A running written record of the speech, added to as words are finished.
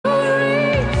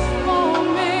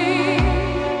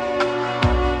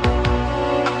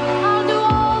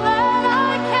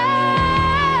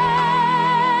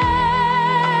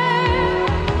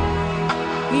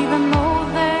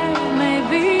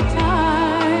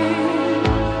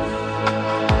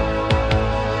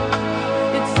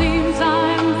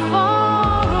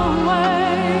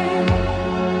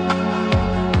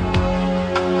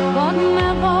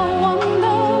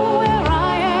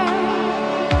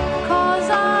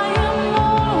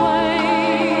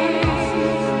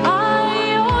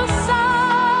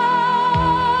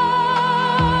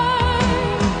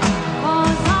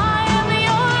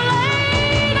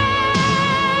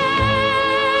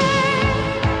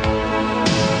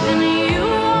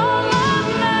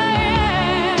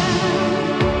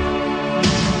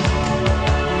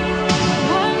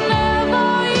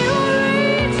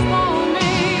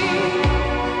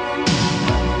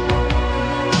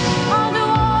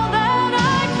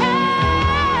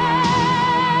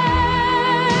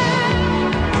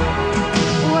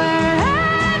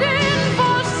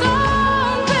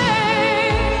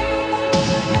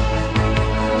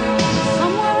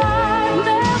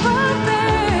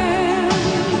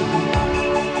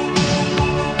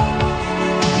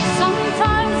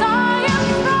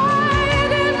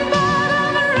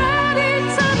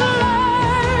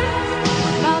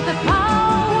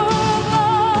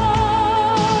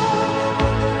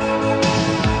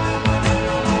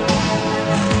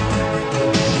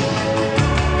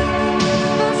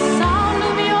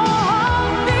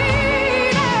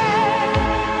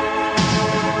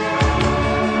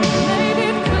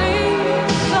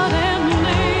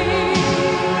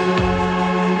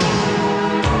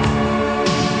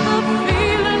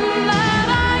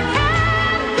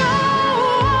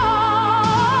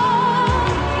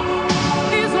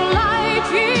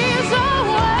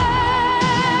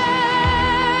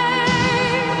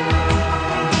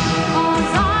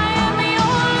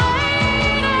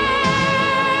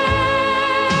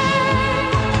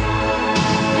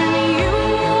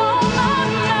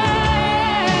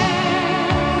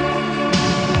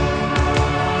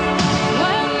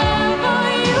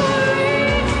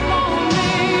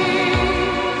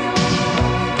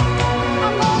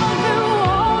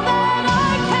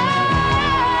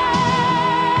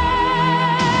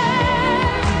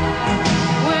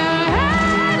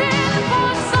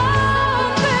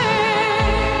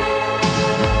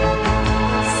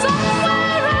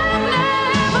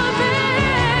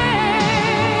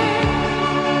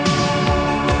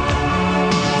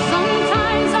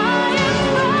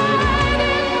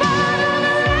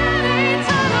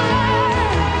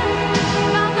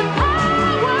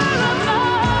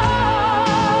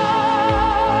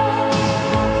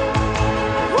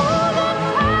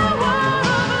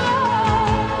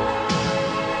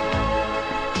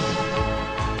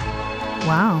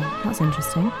Wow, that's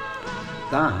interesting.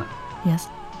 That Yes.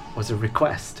 was a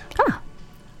request. Ah.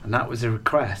 And that was a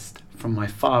request from my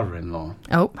father-in-law.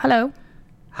 Oh, hello.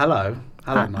 Hello,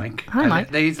 Mike. Hi,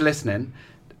 Mike. He's listening.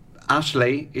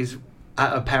 Ashley is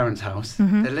at her parents' house.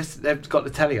 They've got the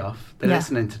telly off. They're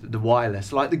listening to the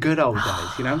wireless, like the good old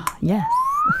days, you know? Yes.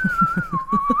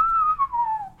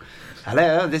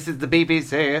 Hello, this is the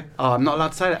BBC. Oh, I'm not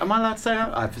allowed to say that. Am I allowed to say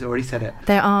that? I've already said it.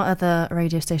 There are other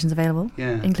radio stations available,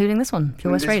 including this one,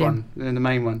 Pure West Radio. One, the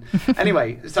main one.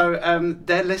 Anyway, so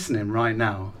they're listening right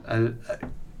now,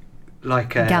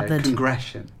 Gathered.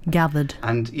 congregation. Gathered.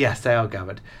 And yes, they are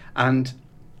gathered. And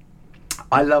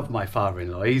I love my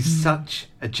father-in-law. He's such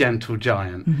a gentle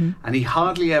giant, and he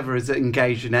hardly ever has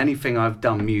engaged in anything I've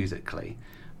done musically.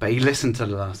 But he listened to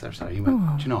the last episode. He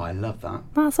went, do you know, I love that.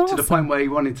 That's awesome. To the point where he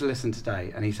wanted to listen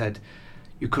today. And he said,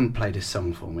 you couldn't play this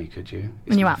song for me, could you?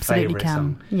 It's And you my absolutely favourite can.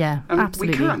 Song. Yeah, And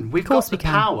absolutely. we can. We've of course got the we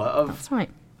can. power of That's right.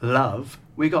 love.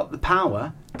 We got the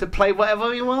power to play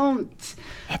whatever we want.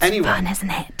 It's fun,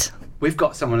 isn't it? We've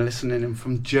got someone listening in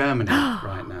from Germany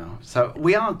right now. So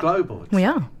we are global. We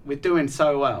are. We're doing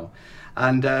so well.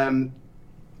 And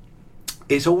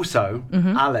it's also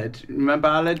Aled. Remember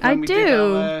Aled when we did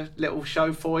our little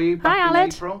show for you back in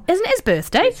April? Isn't it his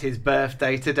birthday? It's his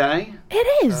birthday today.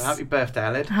 It is. So happy birthday,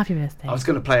 Aled. Happy birthday. I was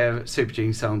going to play a Super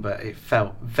Junior song, but it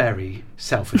felt very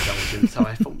self-indulgent, so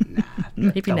I thought, nah.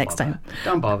 Maybe next time.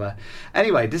 Don't bother.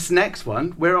 Anyway, this next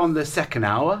one, we're on the second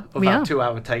hour of our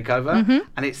 2-hour takeover,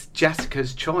 and it's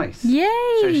Jessica's choice. Yay!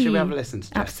 So should we have a listen to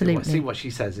Jessica? Absolutely. See what she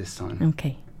says this time.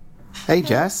 Okay. Hey,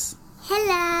 Jess.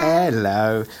 Hello.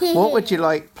 Hello. What would you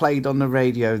like played on the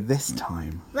radio this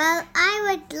time? Well, I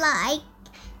would like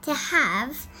to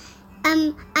have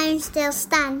I'm Still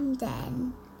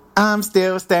Standing. I'm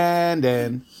still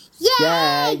standing.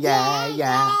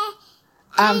 Yeah.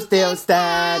 I'm still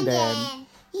standing.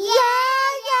 Yeah.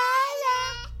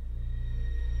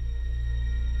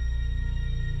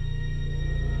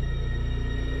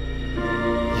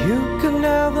 You can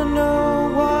never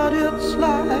know what it's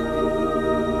like.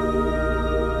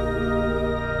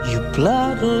 Your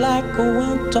blood like a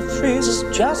winter freezes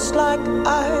just like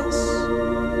ice.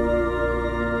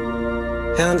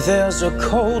 And there's a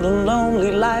cold and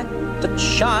lonely light that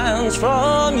shines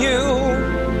from you.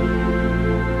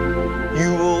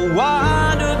 You will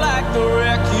wander like the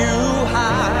wreck you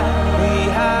hide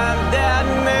behind that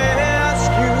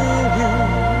mask you.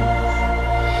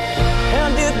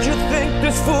 And did you think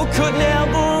this fool could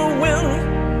never win?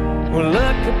 Well,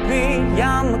 look at me,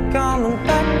 I'm coming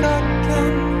back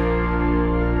again.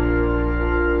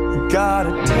 Got a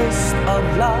taste of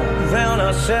love in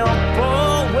a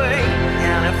simple way.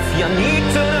 And if you need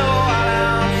to know while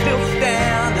I'm still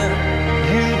standing,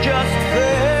 you just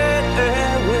fade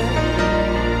away.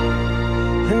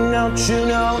 And don't you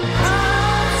know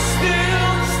I'm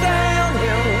still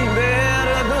standing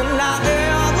better than I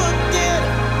ever did.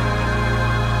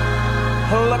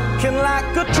 Looking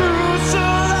like a true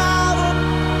survivor,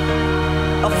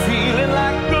 feeling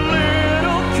like a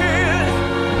little kid.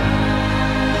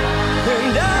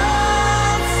 And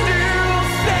I'm still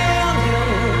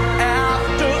standing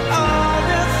after all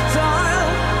this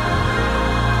time,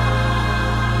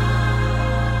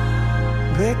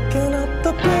 picking up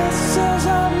the pieces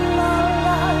of my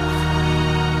life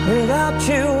without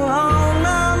you on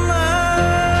my mind.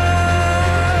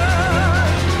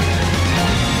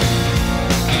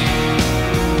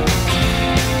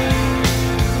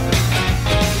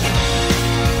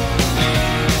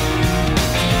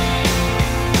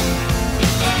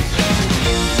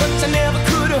 But I never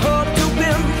could have hoped to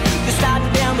win. You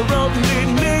started down the road and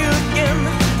made me again.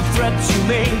 The threats you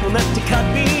made were meant to cut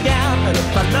me down. And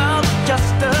if I love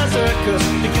just a circus,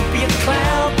 you could be a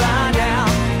clown by now.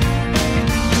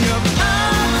 If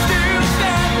I'm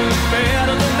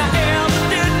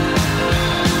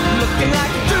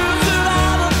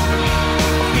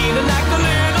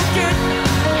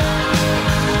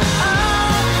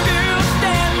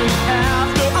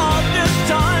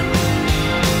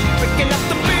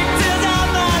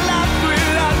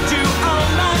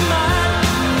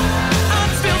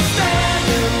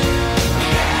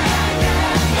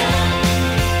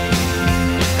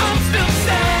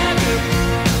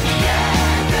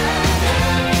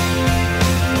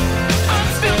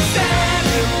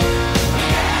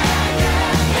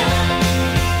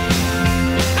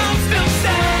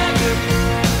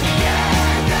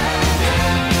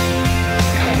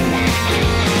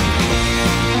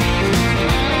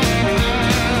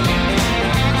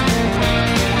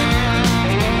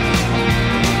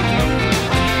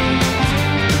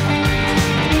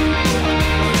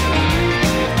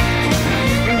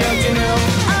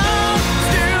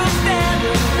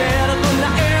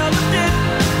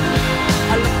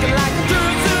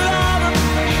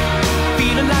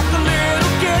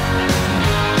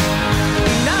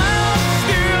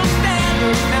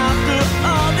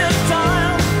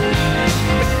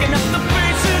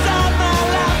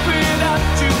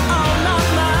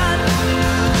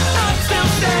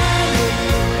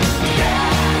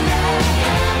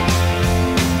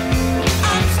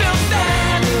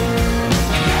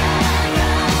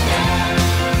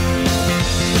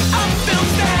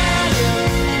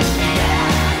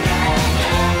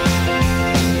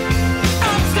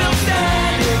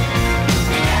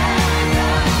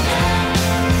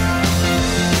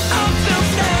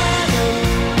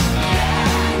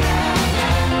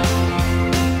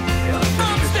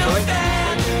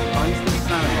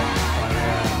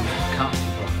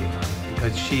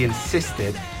she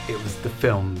insisted it was the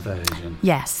film version.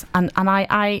 Yes, and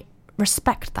I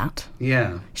respect that.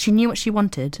 Yeah. She knew what she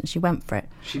wanted and she went for it.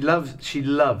 She loves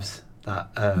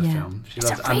that film. She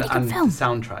loves a really good film. The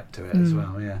soundtrack to it as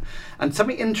well, yeah. And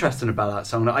something interesting about that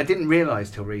song that I didn't realise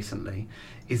till recently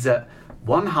is that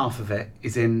one half of it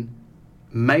is in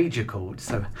major chords,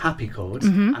 so happy chords,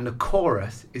 and the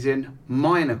chorus is in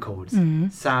minor chords,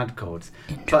 sad chords.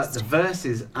 But the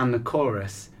verses and the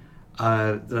chorus,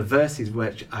 the verses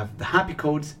which have the happy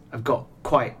chords have got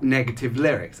quite negative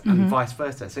lyrics, and vice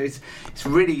versa. So it's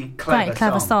really clever. Quite a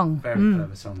clever song. Very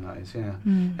clever song that is, yeah.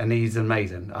 And he's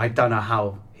amazing. I don't know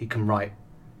how he can write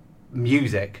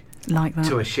music like that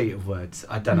to a sheet of words.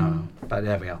 I don't know, but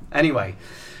there we are. Anyway.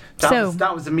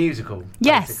 That was a musical,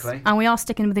 basically. Yes, and we are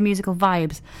sticking with the musical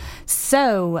vibes.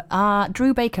 So,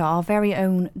 Drew Baker, our very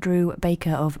own Drew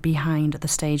Baker of Behind the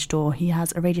Stage Door, he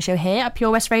has a radio show here at Pure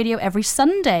West Radio every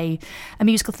Sunday, a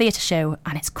musical theatre show,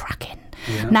 and it's cracking.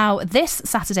 Yeah. Now, this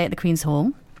Saturday at the Queen's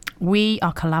Hall, we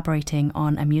are collaborating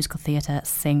on a musical theatre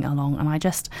sing-along, and I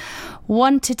just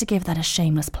wanted to give that a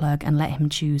shameless plug and let him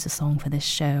choose a song for this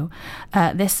show.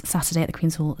 This Saturday at the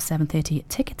Queen's Hall, 7:30.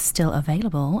 Tickets still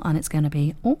available, and it's going to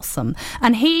be awesome.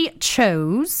 And he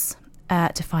chose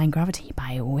Defying Gravity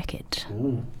by Wicked.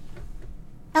 Ooh.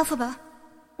 Elphaba,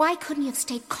 why couldn't you have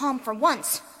stayed calm for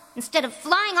once, instead of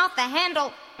flying off the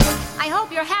handle? I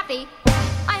hope you're happy.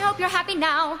 I hope you're happy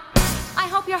now. I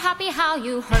hope you're happy how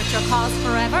you hurt your cause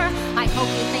forever. I hope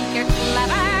you think you're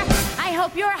clever. I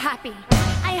hope you're happy.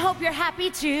 I hope you're happy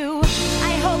too.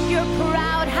 I hope you're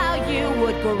proud how you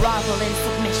would grovel in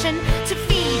submission to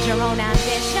feed your own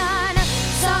ambition.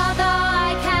 So though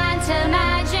I can't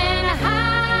imagine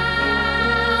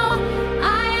how,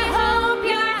 I hope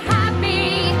you're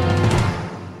happy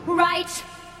right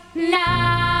now.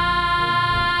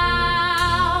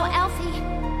 Elfie,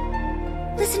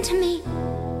 listen to me.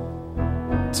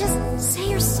 Just say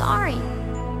you're sorry.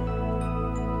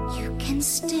 You can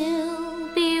still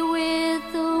be with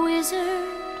the wizard.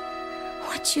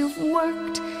 What you've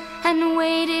worked and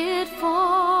waited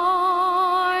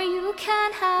for. You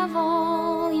can have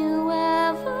all you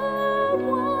ever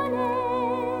wanted.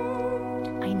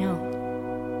 I know,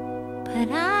 but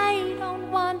I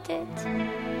don't want it.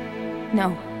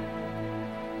 No,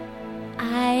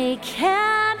 I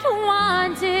can't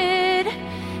want it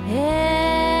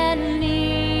anymore.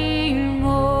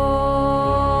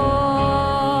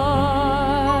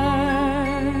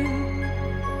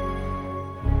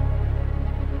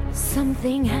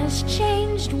 Something has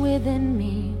changed within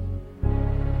me.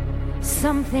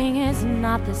 Something is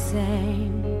not the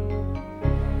same.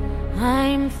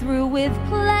 I'm through with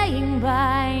playing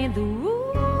by the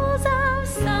rules of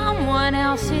someone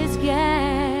else's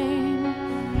game.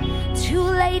 Too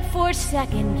late for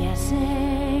second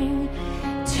guessing.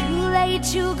 Too late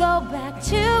to go back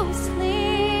to sleep.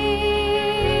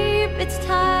 It's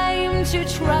time to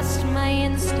trust my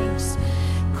instincts,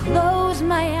 close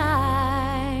my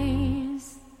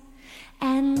eyes,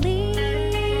 and leap.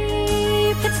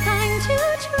 It's time to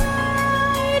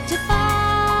try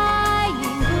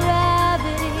defying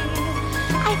gravity.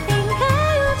 I think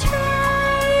I'll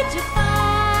try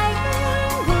defying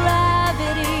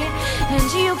gravity, and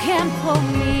you can't pull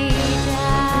me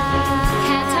down.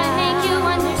 Can't I make you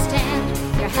understand?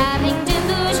 You're having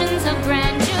delusions of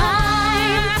grandeur.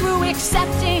 I'm through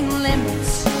accepting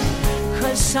limits,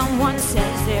 'cause someone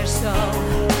says they're so.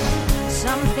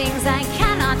 Some things I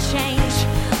cannot change,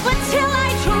 but till I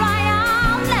try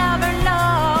I'll never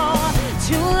know.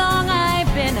 Too long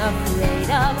I've been afraid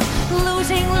of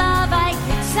losing love I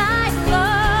guess I've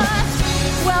lost.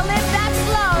 Well, if that's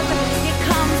love, it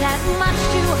comes at much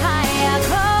too high a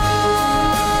cost.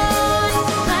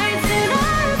 I'd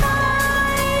sooner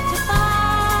fight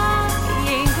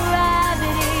defying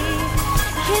gravity.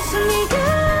 Kiss me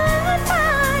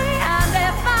goodbye and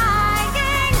defying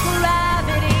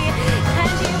gravity,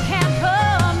 and you can't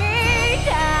pull me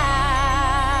down.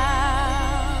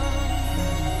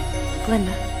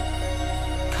 Glinda,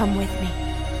 come with me.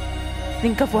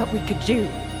 Think of what we could do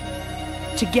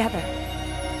together.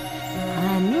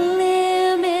 Unlimited.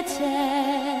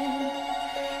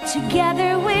 Together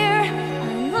we're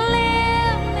unlimited.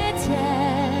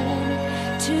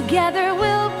 Together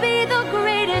we'll be the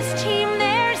greatest team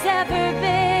there's ever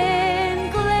been.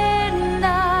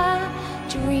 Glinda,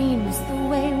 dreams the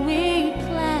way we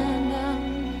planned them.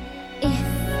 If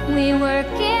we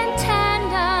work in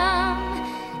tandem,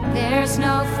 there's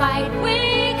no fight we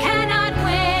cannot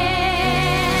win.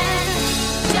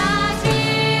 Just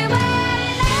you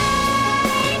and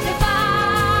I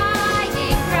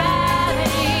defying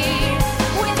gravity.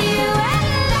 With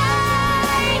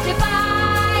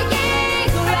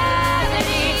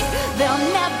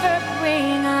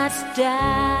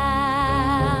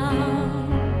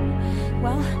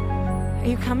Are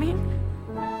you coming?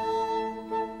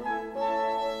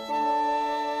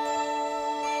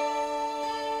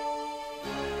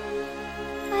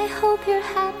 I hope you're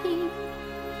happy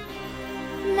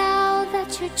now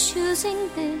that you're choosing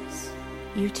this.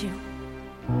 You too.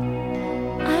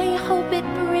 I hope it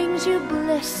brings you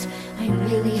bliss. I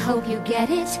really hope you get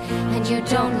it and you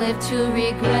don't live to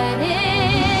regret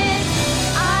it.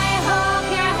 I hope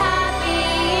you're happy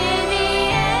in the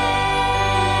end.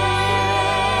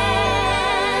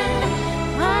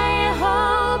 I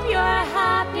hope you're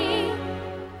happy,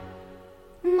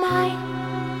 my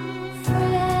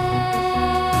friend.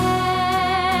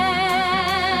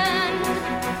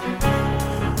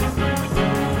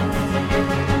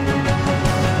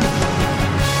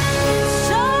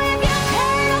 So if you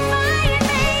care to find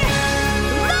me,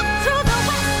 look to the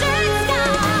western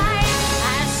sky.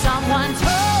 As someone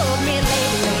told me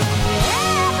lately,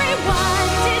 everyone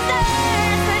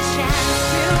deserves a chance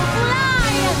to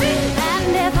fly.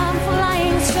 And if I'm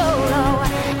flying solo,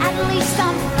 at least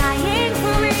I'm flying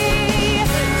free.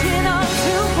 To those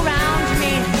who ground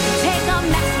me, take a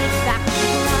message back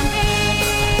from me.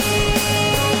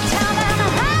 Tell them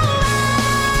how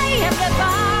I am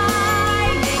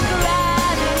defying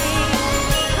gravity.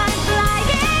 I'm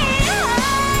flying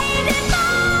high,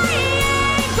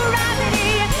 defying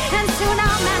gravity, and soon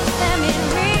I'll match them in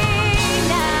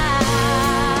renown.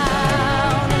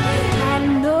 And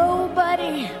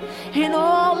nobody in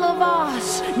all of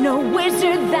Oz, no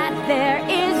wizard that there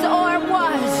is or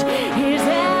was, is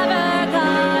ever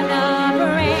gonna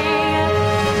bring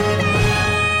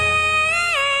me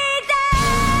down.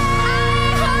 I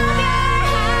hope you're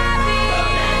happy.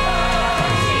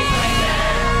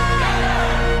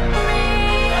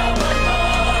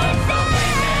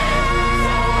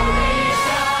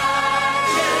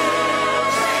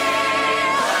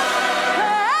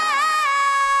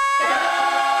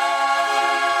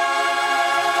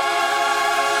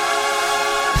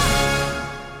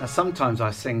 Now, sometimes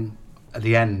I sing at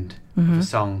the end of a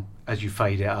song as you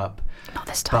fade it up, Not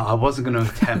this but time. I wasn't going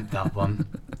to attempt that one.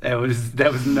 There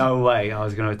was no way I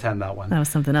was going to attempt that one. That was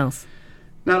something else.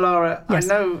 Now, Lara, Yes. I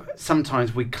know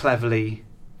sometimes we cleverly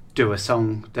do a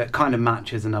song that kind of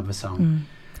matches another song.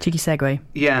 Cheeky segue.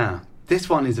 Yeah, this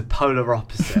one is a polar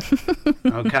opposite.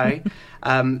 Okay,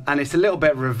 and it's a little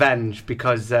bit of revenge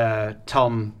because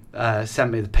Tom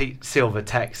sent me the Pete Silver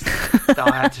text that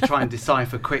I had to try and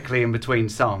decipher quickly in between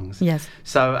songs. Yes.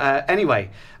 So anyway,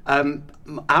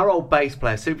 our old bass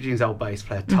player, Super June's old bass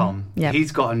player, Tom, Yep.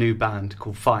 he's got a new band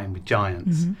called Fighting with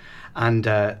Giants. And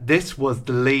this was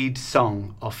the lead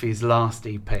song off his last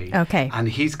EP. Okay. And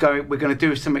we're going to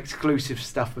do some exclusive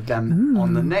stuff with them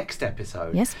on the next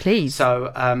episode. Yes, please.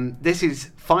 So this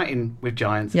is Fighting with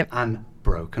Giants Yep. and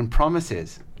Broken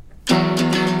Promises.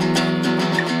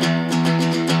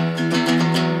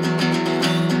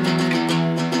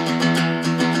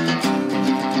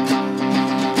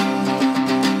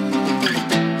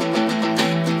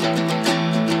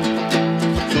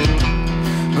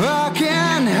 I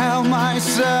can't help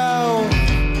myself.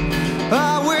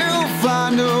 I will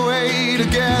find a way to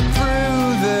get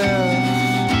through this.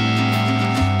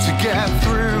 To get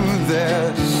through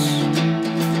this.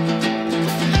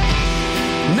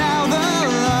 Now the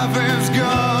love is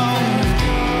gone.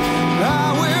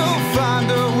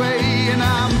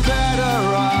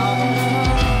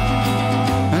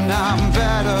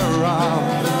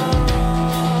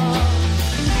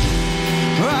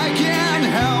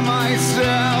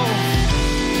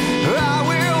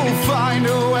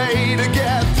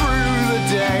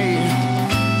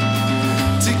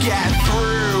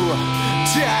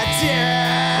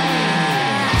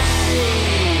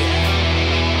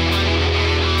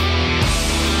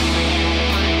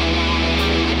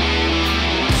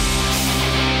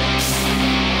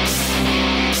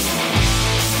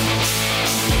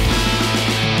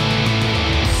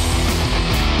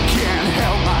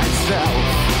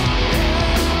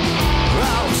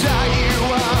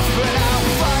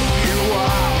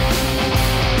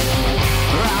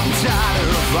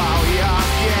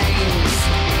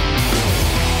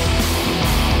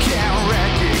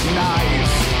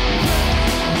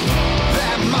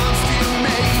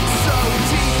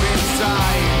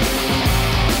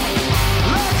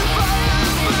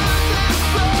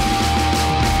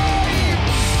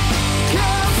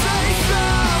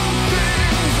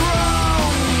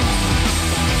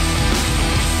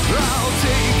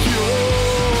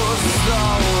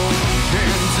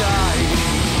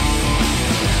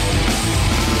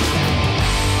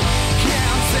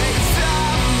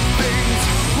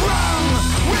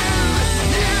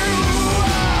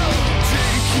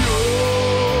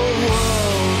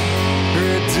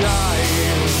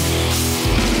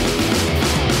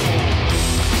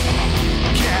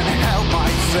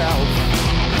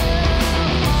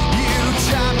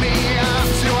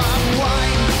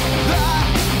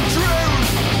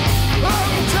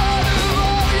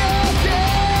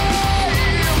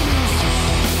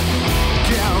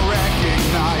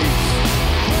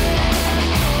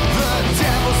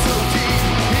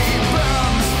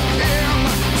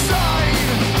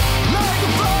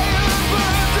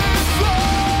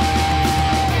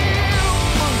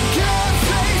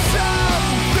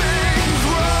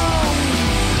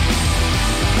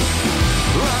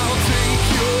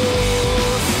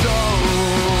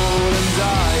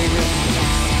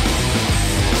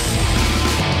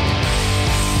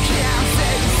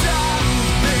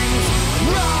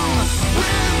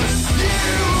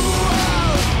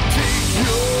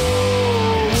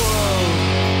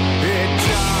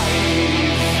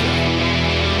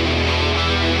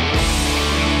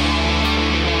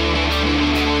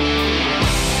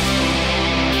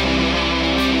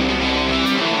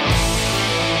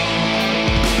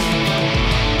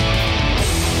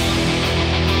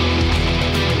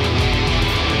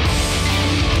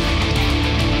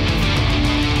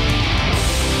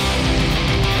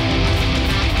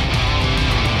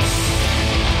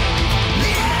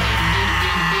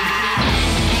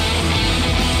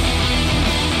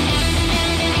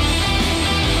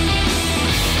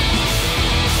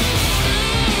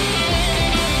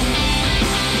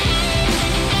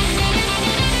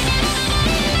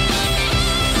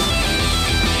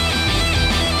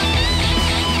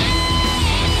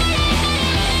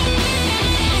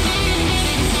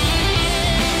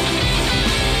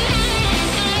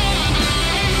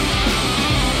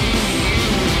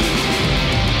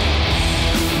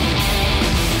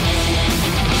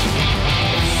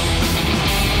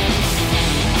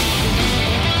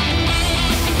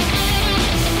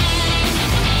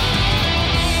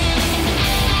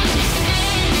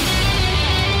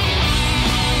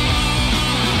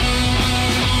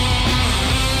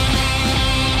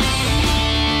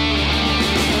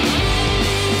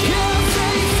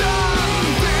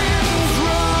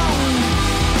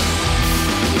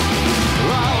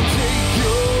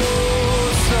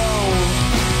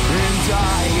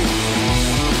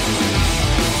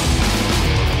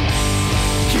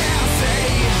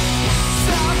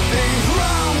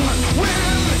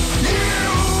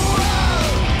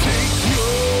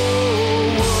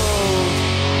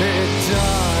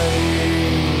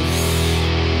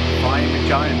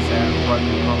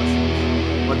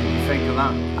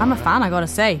 I'm a fan, I gotta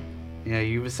say. Yeah,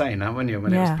 you were saying that, weren't you,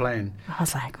 when it was playing? I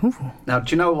was like, ooh. Now,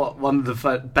 do you know what one of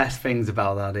the best things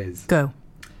about that is? Go.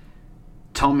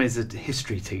 Tom is a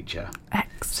history teacher.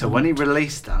 Excellent. So when he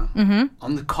released that,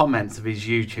 on the comments of his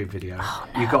YouTube video,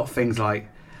 you got things like,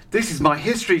 "This is my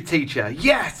history teacher.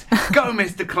 Yes, go,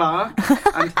 Mr. Clark."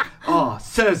 And,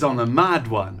 "Sir's on a mad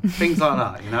one." Things like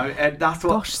that, you know. And that's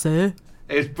what. Gosh, sir.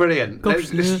 It's brilliant. Gosh,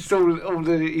 It's just all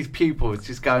his pupils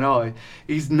just going, "Oh,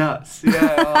 he's nuts."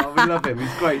 Yeah, we love him.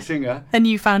 He's a great singer. And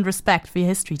you found respect for your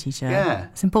history teacher. Yeah.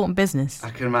 It's important business. I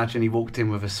can imagine he walked in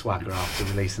with a swagger after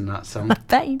releasing that song. I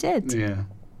bet he did. Yeah.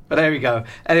 But there we go.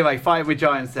 Anyway, Fighting with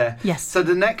Giants there. Yes. So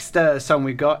the next song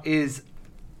we got is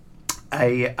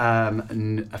a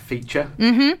feature.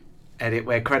 Edit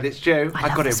where credits due.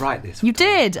 I got it right this You time.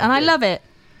 did, and I love it.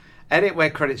 Edit where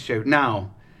credits due.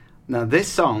 Now this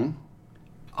song,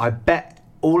 I bet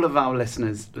all of our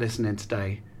listeners listening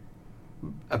today,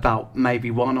 about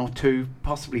maybe 1 or 2,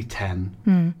 possibly 10,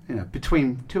 you know,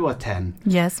 between 2 or 10,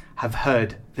 Yes. have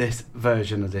heard this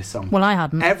version of this song. Well, I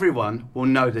hadn't. Everyone will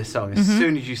know this song as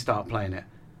soon as you start playing it.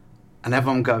 And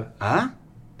everyone go, "Huh?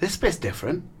 This bit's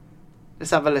different.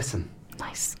 Let's have a listen."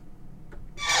 Nice.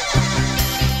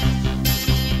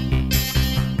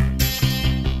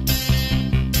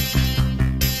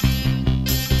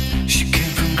 She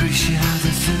came from Greece, she had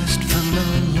a thirst for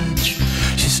knowledge.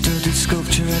 She studied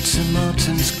sculpture at St.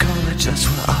 Martin's College. That's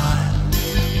where I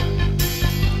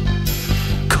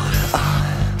caught her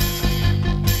eye.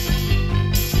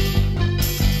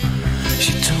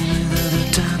 She told me that her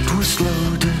dad was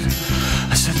loaded.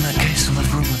 I said, "In that case I'll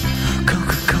have room with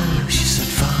Coca-Cola." She said,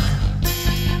 "Fine."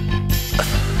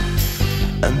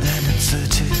 And then in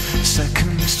 30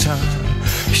 seconds time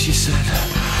she said,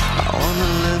 "I wanna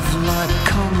live like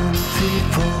common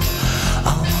people.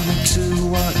 I wanna do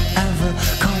whatever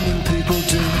common people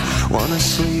do. Wanna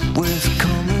sleep with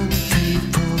common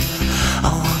people.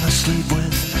 I wanna sleep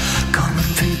with common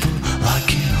people like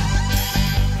you.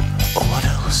 Or what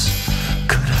else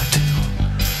could I do?"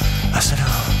 I said,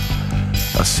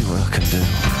 I'll see what I can do."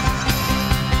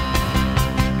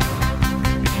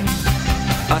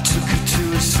 I took her to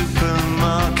a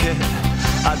supermarket.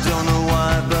 I don't know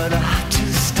why, but I had to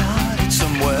start it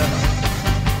somewhere.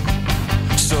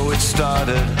 So it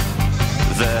started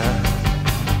there.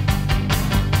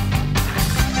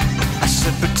 I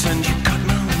said, "Pretend you got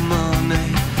no money."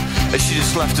 And she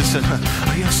just laughed and said,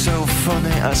 "Oh, you're so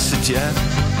funny." I said, "Yeah.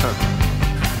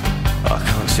 I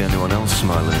can't see anyone else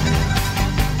smiling here."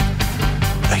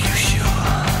 "Are you sure?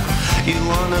 You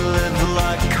wanna live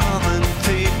like common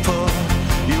people.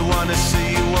 You wanna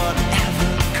see whatever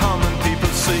common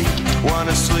people see.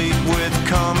 Wanna sleep with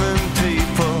common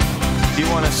people. You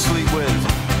wanna sleep with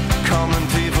common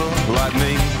people like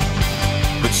me."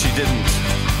 But she didn't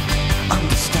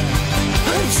understand.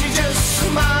 And she just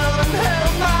smiled and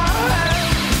held my hand.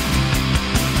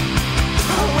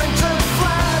 I went to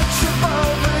flagship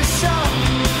over shop.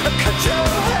 I cut your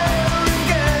hair and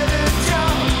get a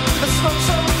job. I smoke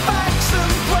some facts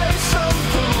and play some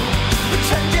pool.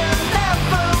 Pretend you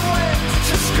never went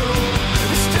to school.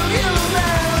 Still you'll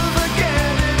never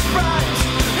get it right.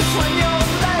 It's when you're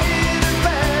laid in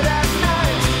bed at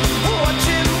night,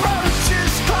 watching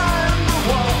roaches climb the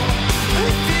wall.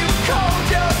 If you called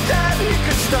your dad, he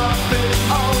could stop it.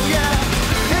 Oh yeah.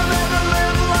 You'll never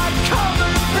live like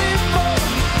common people.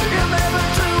 You'll never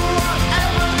do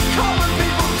whatever common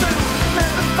people do.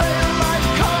 Never fail like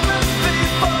common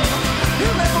people.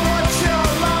 You'll never watch your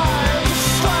lives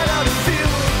slide out of view.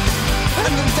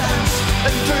 And then dance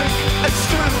and drink and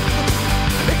screw.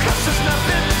 Because there's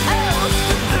nothing else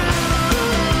to do.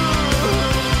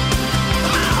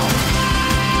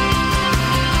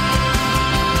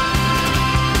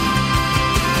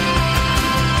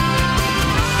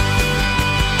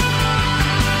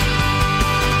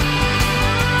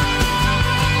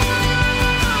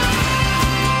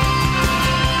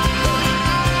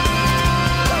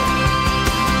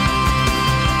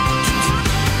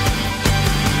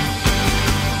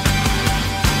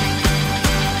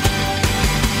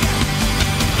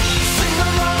 Sing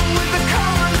along with the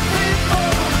common people.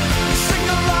 Sing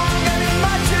along and it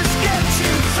might just get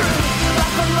you through.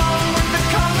 Laugh along with the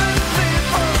common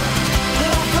people.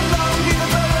 Laugh along even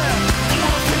though they're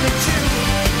laughing at you.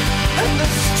 And the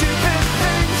stupid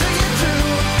things that you do.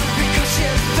 Because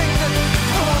you think that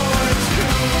it's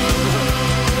cool.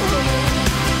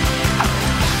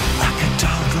 Like a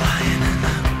dog lying in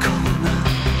a corner.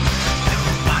 They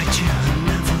will bite you and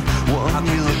never warn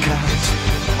you. Look out.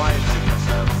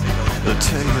 They'll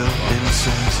tear your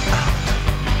insides out.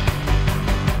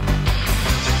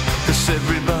 'Cause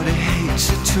everybody hates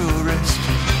a tourist,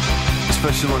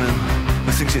 especially one who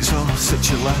thinks it's all such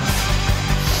a laugh.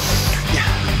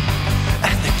 Yeah,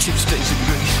 and the tube stays in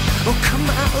Greece. Oh, come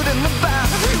out in the bath.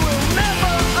 You will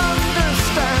never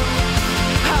understand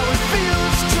how it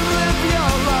feels to live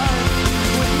your life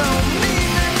with no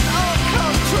meaning or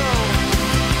control,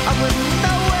 and with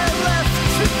nowhere left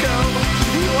to go.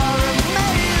 You are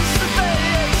amazed that they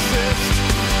exist,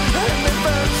 and they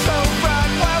burn so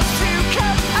bright whilst you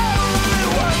can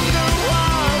only wonder why.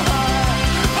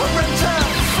 Rent a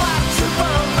flat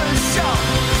above a shop,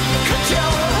 cut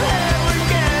your hair and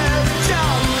get a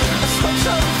job, smoke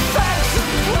some fags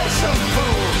and play some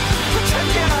fool,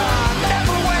 pretend you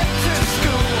never went to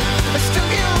school, and still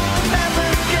you'll never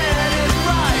get it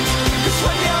right, 'cause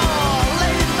when you're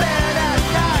laid in bed at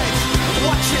night,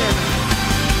 watching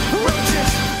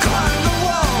roaches climb the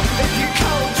wall, if you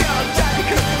called your daddy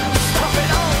could stop it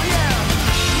all, yeah.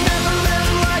 Never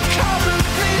live like common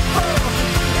people,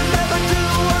 never do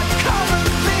what common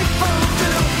people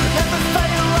do, never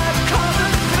fail like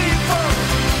common people,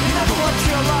 never watch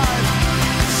your life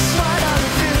slide out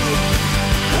of view,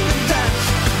 and then dance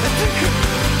and think and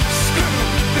screw,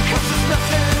 because there's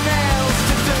nothing else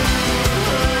to do.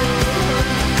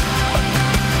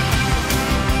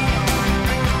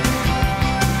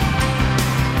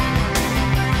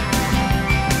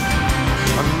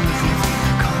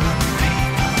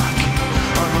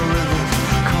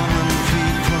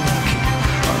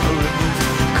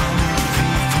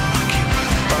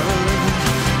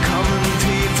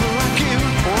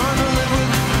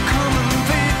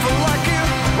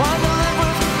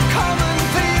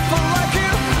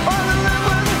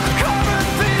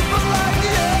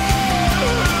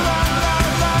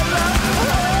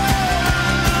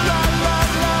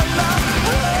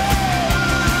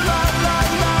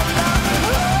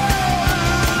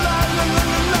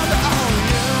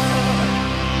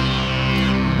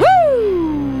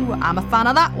 Woo! I'm a fan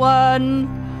of that one.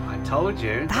 I told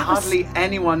you. That was- Hardly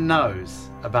anyone knows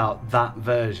about that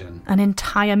version. An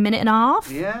entire minute and a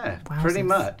half? Yeah, Wowzers.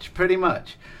 pretty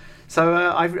much. So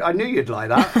I knew you'd like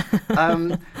that.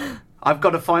 I've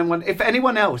got to find one. If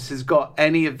anyone else has got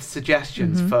any of the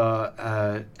suggestions for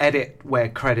edit where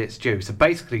credits due, so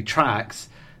basically tracks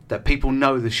that people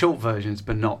know the short versions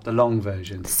but not the long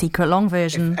versions. Secret long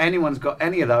version. If anyone's got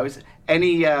any of those,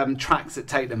 any tracks that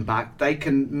take them back, they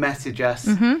can message us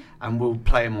and we'll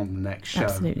play them on the next show.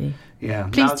 Absolutely. Yeah.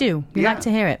 Please Now- do. We'd yeah. like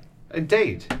to hear it.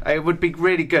 Indeed. It would be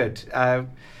really good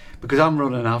because I'm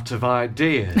running out of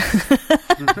ideas.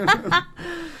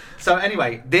 So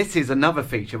anyway, this is another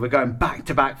feature. We're going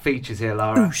back-to-back features here,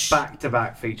 Lara. Oosh.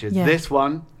 Back-to-back features. Yeah. This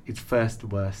one is first the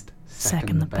worst,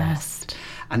 second the best. best.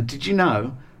 And did you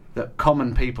know that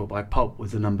Common People by Pulp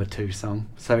was the number 2 song?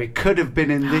 So it could have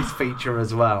been in this feature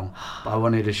as well. But I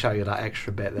wanted to show you that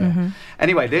extra bit there.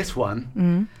 Anyway, this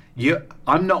one...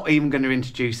 I'm not even going to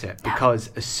introduce it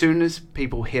because as soon as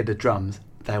people hear the drums,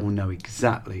 they will know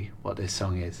exactly what this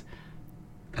song is.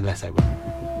 Unless they will.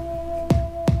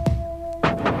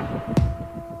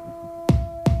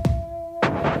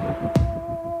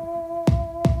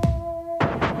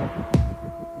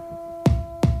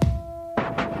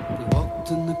 We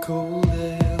walked in the cold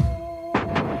air,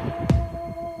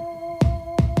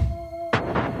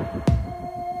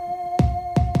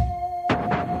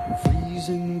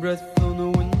 freezing breath on a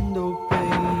window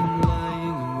pane,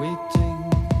 lying and waiting.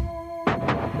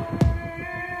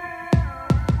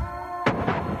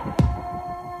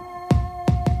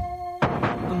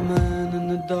 A man in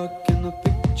the dark in a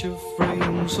picture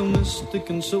frame, so mystic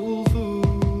and soulful.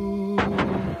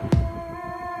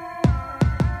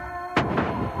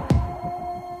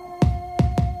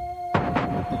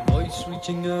 A voice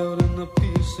reaching out in a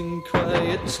piercing cry,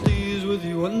 it stays with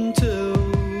you until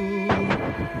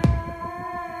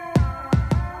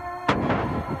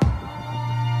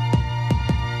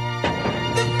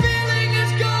the feeling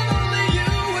is gone, only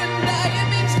you and I, it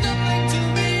means nothing to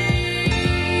me.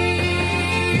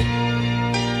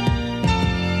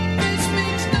 This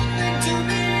means nothing to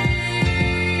me.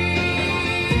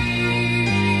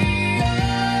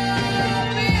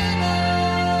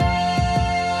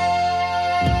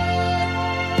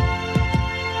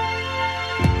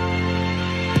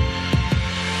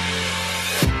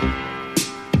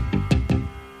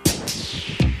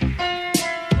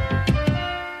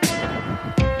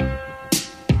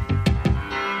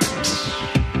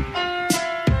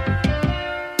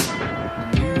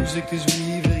 Music is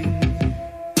weaving,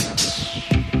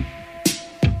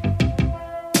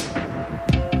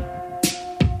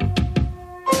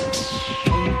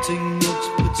 haunting notes,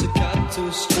 pizzicato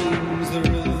strings, the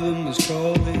rhythm is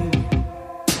calling.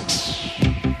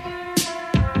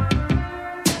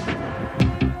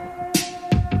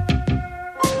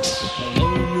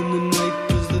 A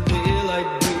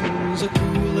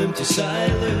to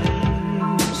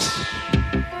silence.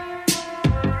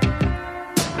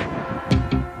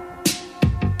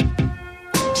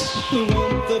 The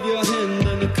warmth of your hand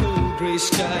and the cold grey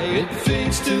sky, it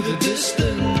fades to the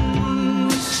distance.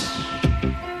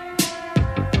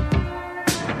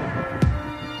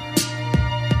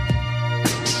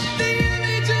 The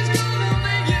image is gone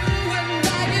over you and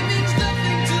I, it means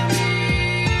nothing to me.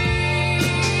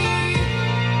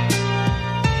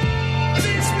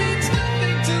 This means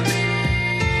nothing to me.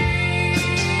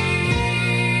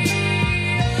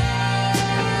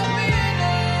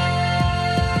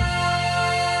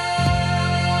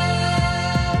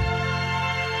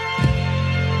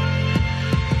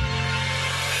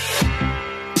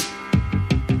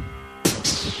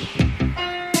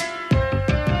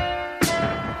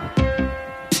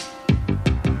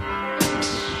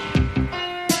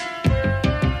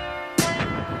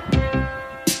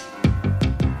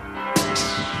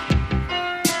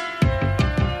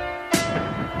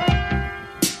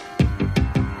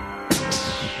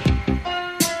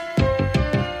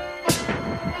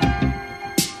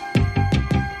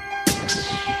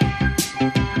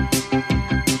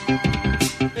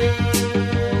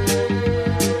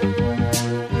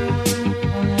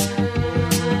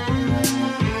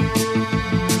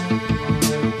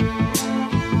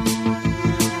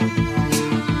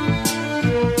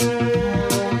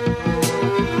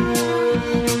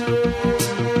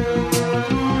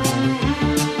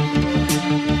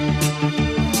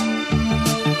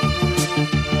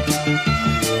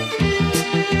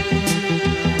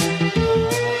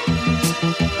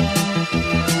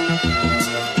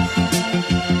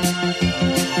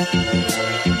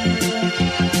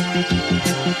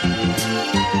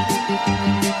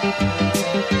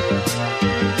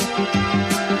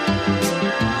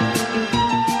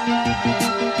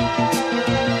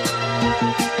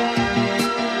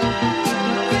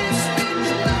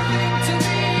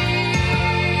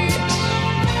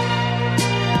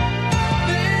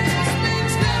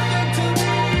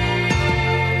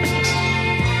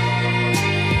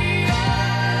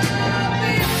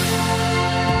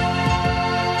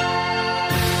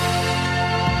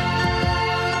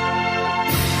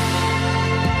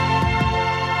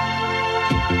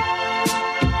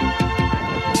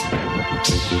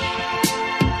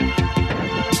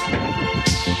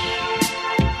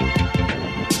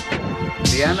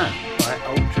 Vienna by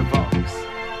Ultravox.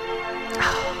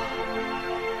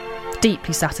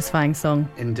 Deeply satisfying song.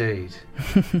 Indeed.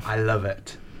 I love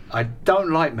it. I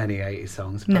don't like many 80s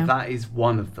songs, but No. that is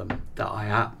one of them that I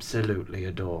absolutely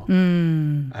adore.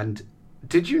 Mm. And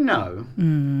did you know,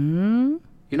 Mm.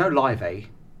 you know Live 8?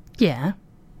 Yeah.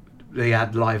 We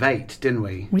had Live 8, didn't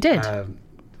we? We did.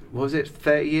 What was it,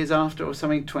 30 years after or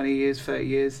something? 20 years, 30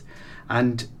 years?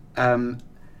 And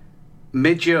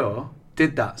Midge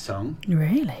did that song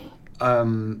Really?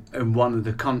 in one of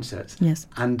the concerts. Yes.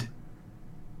 And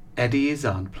Eddie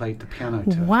Izzard played the piano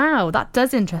to it. Wow, that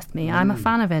does interest me. I'm a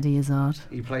fan of Eddie Izzard.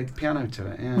 He played the piano to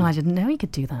it, yeah. Well, I didn't know he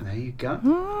could do that. There you go.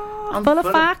 Oh, I'm full of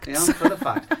facts. Yeah, I'm full of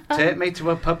facts. Take me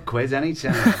to a pub quiz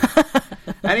anytime.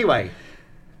 Anyway,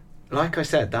 like I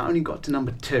said, that only got to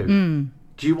number 2. Mm.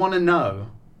 Do you want to know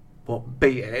what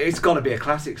beat it? It's got to be a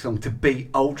classic song to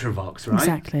beat Ultravox, right?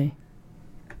 Exactly.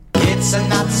 It's a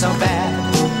not so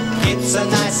bad, it's a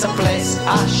nicer place.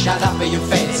 Ah, shut up in your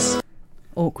face.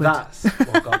 Awkward. That's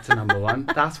what got to number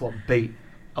 1. That's what beat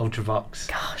Ultravox.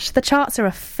 Gosh, the charts are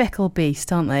a fickle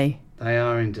beast, aren't they? They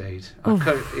are indeed. Oof.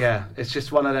 Yeah, it's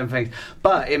just one of them things.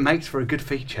 But it makes for a good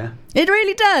feature. It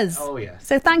really does. Oh, yes.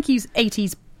 So thank you,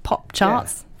 80s pop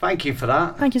charts. Yeah. Thank you for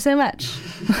that. Thank you so much.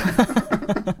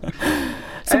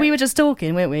 So we were just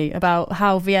talking, weren't we, about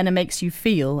how Vienna makes you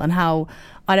feel and how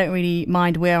I don't really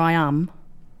mind where I am.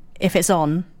 If it's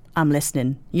on, I'm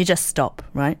listening. You just stop,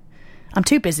 right? I'm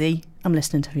too busy, I'm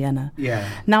listening to Vienna. Yeah.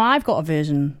 Now I've got a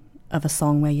version of a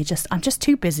song where I'm just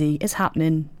too busy, it's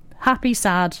happening. Happy,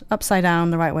 sad, upside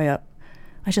down, the right way up.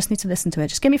 I just need to listen to it.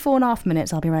 Just give me 4.5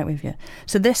 minutes, I'll be right with you.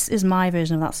 So this is my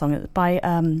version of that song. It's by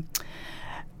an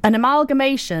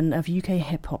amalgamation of UK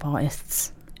hip-hop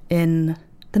artists in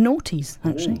the noughties,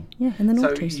 actually. Ooh. Yeah, in the So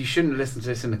noughties. you shouldn't listen to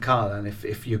this in the car then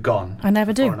if you're gone. I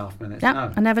never do. 4.5 minutes. Yeah,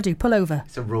 No. I never do. Pull over.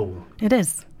 It's a rule. It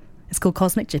is. It's called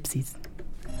Cosmic Gypsies.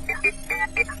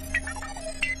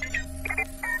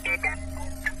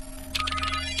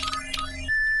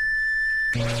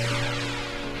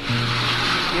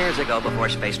 Years ago, before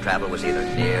space travel was either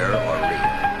near or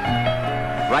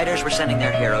real, writers were sending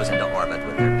their heroes into orbit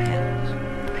with their pens.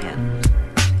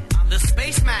 I'm the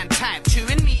spaceman type,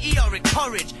 chewing meteoric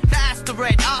porridge. The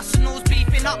asteroid arsenal's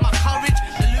beefing up my courage.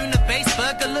 The lunar Space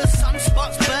burglars,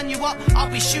 sunspots burn you up.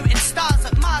 I'll be shooting stars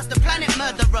at Mars, the planet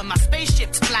murderer. My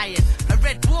spaceship's flying, a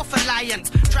red dwarf alliance,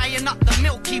 drying up the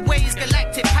Milky Way's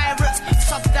galactic pirates.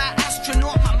 Sub-dive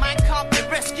astronaut, my mind carpet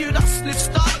rescued us. Live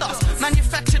stardust,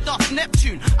 manufactured off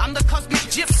Neptune. I'm the cosmic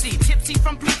gypsy, tipsy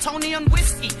from plutonium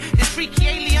whiskey. This freaky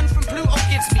alien from Pluto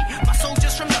gives me my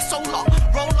soldiers from the solar.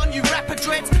 Roll on you rapper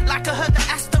dreads, like I heard the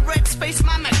asteroid. Space,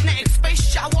 my magnetic space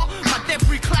shower. My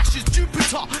debris clashes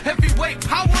Jupiter, heavyweight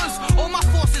powers. All my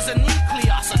forces are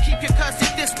nuclear, so keep your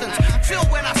cursed distance. Feel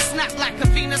when I snap like a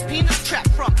Venus penis trap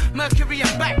from Mercury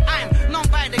and back. I'm known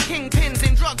by the kingpins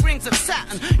in drug rings of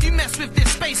Saturn. You mess with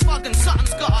this space fog and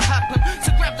something's gotta happen.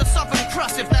 So grab the Southern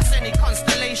Cross if that's any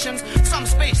constellations. Some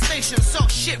space stations sell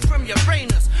shit from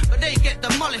Uranus, but they get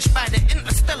demolished by the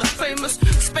interstellar famous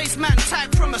spaceman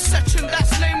type from a section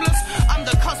that's nameless. I'm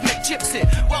the cosmic gypsy,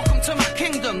 welcome to my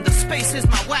kingdom. The space is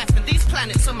my wife and these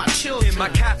planets are my children. In my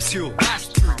capsule,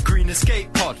 blast through green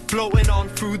escape pod, floating on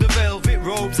through the velvet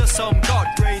robes of some god.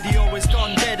 Radio is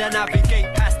gone dead, I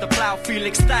navigate past the plow, feel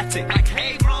ecstatic. Like,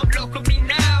 hey bro, look at me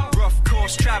now. Rough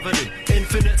course traveling,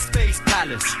 infinite space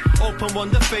palace. Open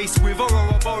wonder face with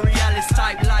aurora borealis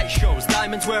type light shows.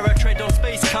 Diamonds where I tread on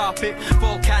space carpet.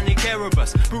 Volcanic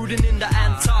Erebus, brooding in the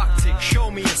Antarctic.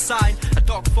 Show me a sign, a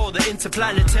dock for the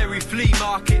interplanetary flea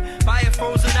market. Buy a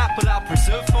frozen apple, I'll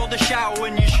preserve for the shower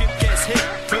when your ship gets hit.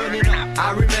 Burning up,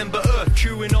 I remember Earth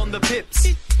chewing on the pips.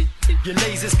 Your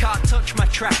lasers can't touch my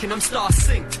track and I'm star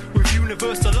synced with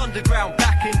universal underground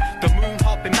backing. The moon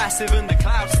hopping massive and the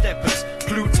cloud steppers,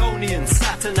 Plutonians,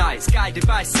 Saturnites, guided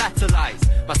by satellites.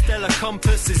 My stellar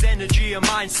compass is energy and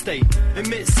mind state.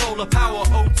 Emits solar power,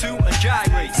 O2 and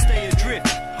gyrate. Stay adrift,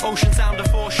 ocean sound of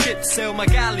 4 ships. Sail my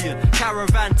galleon,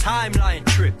 caravan timeline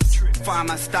trips.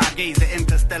 Farmer, stargazer,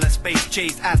 interstellar space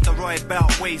chase, asteroid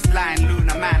belt, waistline,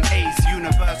 lunar man, ace,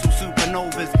 universal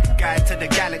supernovas, guide to the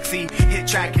galaxy,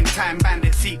 hitchhiking, time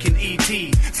bandit, seeking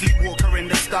ET, sleepwalker in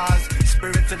the stars,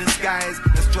 spirits of the skies,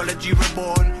 astrology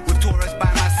reborn, with Taurus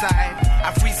by my side.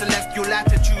 I free celestial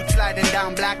latitude, sliding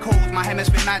down black holes, my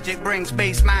hemisphere magic brings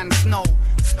spaceman snow.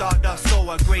 Stardust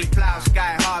sower, great plow,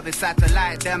 sky harvest,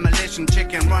 satellite demolition,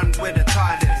 chicken runs with a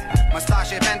TARDIS. My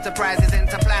starship enterprise is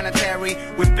interplanetary,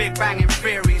 with big banging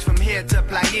theories from here to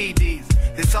Pleiades.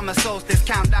 This summer solstice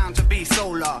countdown to be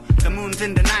solar. The moon's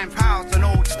in the 9th house, an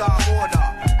old star order.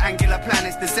 Angular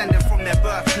planets descended from their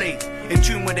birthplace, in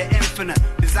tune with the infinite,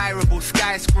 desirable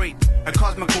skyscrape. A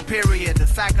cosmical period, the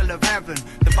cycle of heaven.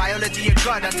 The biology of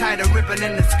God, I tied a ribbon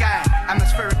in the sky.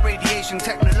 Atmospheric radiation,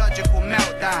 technological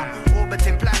meltdown.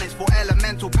 Orbiting planets for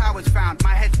elemental powers found.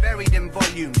 My head's buried in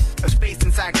volumes of space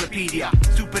encyclopedia.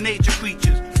 Supernature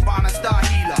creatures, farmer star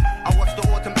healer. I watched the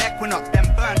autumn equinox, then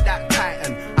burned that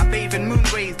titan. I bathe in moon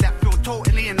rays that feel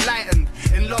totally enlightened.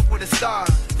 In love with the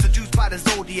stars, seduced by the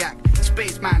zodiac.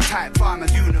 Spaceman type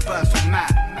farmers, universal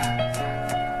map.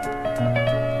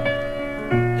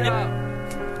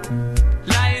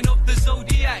 Lion of the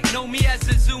zodiac, know me as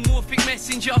a zoomorphic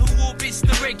messenger who orbits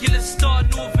the regular star,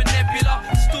 northern nebula,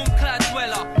 storm cloud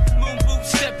dweller, moon boot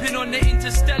stepping on the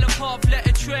interstellar path,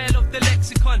 letter trail of the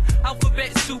lexicon,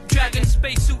 alphabet soup, dragon,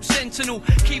 space suit, sentinel,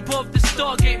 keeper of the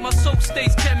stargate, my soul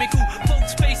stays chemical, fold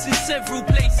space in several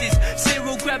places,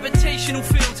 zero gravitational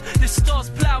fields, the stars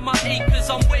plow my acres,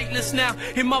 I'm weightless now,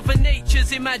 in mother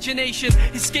nature's imagination,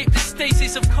 escape the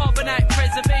stasis of carbonite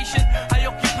preservation, I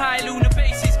occupy lunar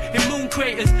bases, in moon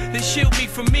craters, that shield me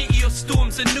from meteor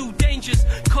storms and new dangers,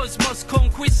 cosmos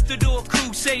conquistador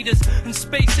crusaders, and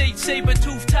space age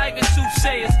saber-toothed tiger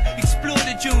soothsayers, explore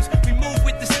the dunes, we move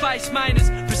with the spice miners,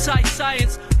 precise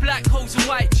science, black holes and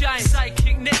white giants,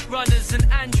 psychic net runners and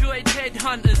android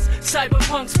headhunters,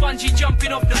 cyberpunk spongy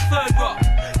jumping off the third rock,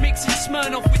 mixing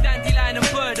Smirnoff with dandelion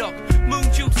and burdock, moon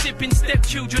dew sipping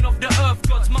stepchildren of the earth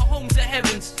gods, my home's the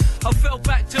heavens, I fell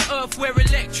back to earth where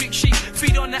electric sheep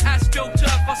feed on the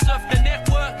astroturf, I surf the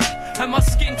network and my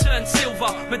skin turned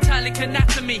silver, metallic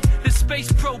anatomy, the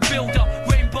space probe builder,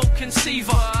 rainbow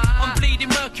conceiver, I'm bleeding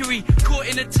mercury, caught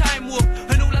in a time warp,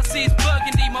 and all I see is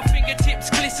burgundy, my fingertips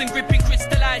glisten, gripping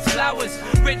crystallized flowers,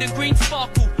 red and green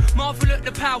sparkle, marvel at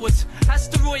the powers,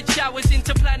 asteroid showers,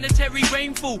 interplanetary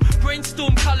rainfall,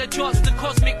 brainstorm color charts, the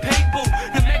cosmic paintball,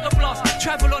 the mega blast,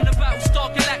 travel on the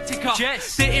Battlestar Galactica,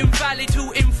 jets, the invalid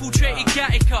who infiltrated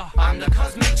Gattaca. I'm the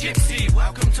cosmic gypsy,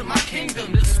 welcome to my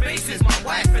kingdom, the space is my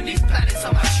wife and these planets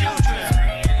are my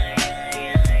children.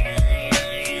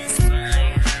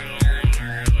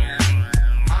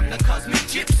 Cosmic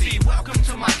gypsy, welcome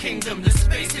to my kingdom. The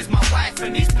space is my wife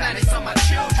and these planets are my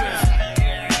children.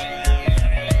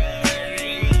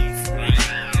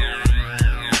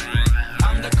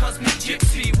 I'm the cosmic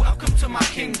gypsy, welcome to my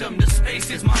kingdom. The space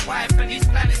is my wife and these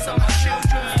planets are my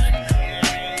children.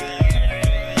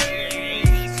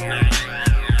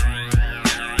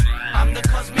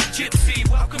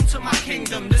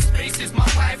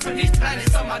 for these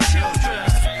planets are my children.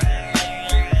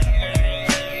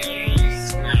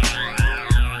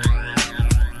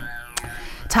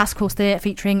 Task Force there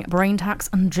featuring Brain Tax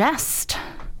and Jest.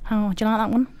 How do you like that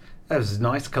one? That was a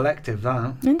nice collective,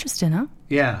 that. Interesting, huh?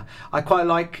 Yeah. I quite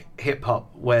like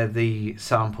hip-hop where the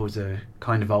samples are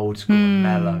kind of old school and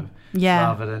mellow. Yeah.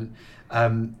 Rather than...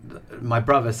 my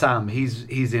brother Sam, he's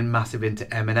massive into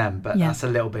Eminem, but that's a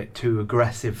little bit too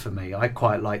aggressive for me. I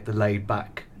quite like the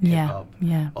laid-back hip-hop.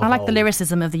 Yeah. of I like the old.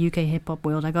 lyricism of the UK hip-hop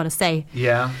world, I gotta say.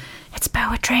 Yeah. It's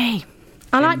poetry.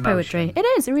 I like poetry. It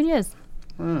is, it really is.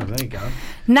 Oh, there you go.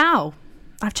 Now,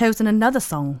 I've chosen another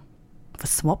song for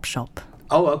Swap Shop.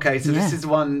 Oh, okay. So this is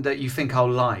one that you think I'll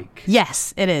like.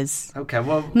 Yes, it is. Okay,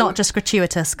 well... Not just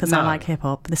gratuitous because I No. like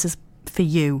hip-hop. This is for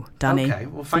you, Danny. Okay,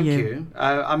 well, thank you.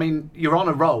 I mean, you're on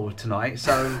a roll tonight,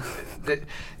 so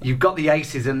you've got the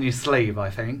aces in your sleeve, I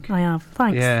think. I have,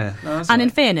 thanks. Yeah. No, that's And in all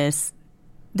right. fairness,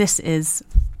 this is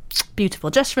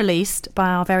beautiful. Just released by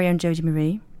our very own Jodie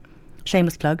Marie.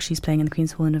 Shameless plug, she's playing in the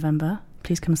Queen's Hall in November.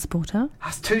 Please come and support her.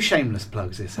 That's 2 shameless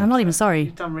plugs, this I'm not even episode. sorry.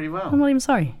 You've done really well. I'm not even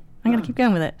sorry. I'm going to keep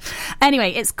going with it.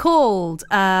 Anyway, it's called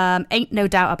Ain't No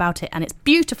Doubt About It, and it's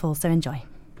beautiful, so enjoy.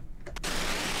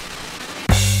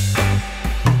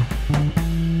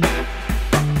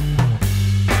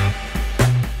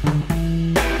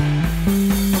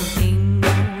 Ain't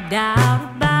no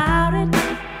doubt about it.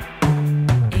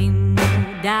 Ain't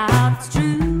no doubt it's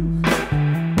true.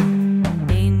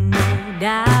 Ain't no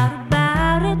doubt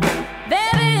about it.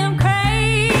 Baby, I'm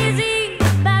crazy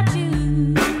about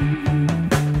you.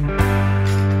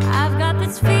 I've got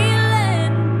this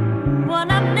feeling,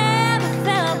 one I've never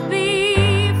felt before.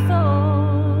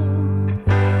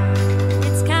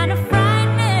 It's kind of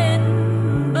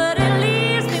frightening, but it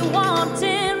leaves me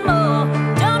wanting more.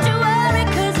 Don't you worry,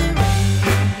 'cause there ain't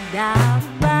no doubt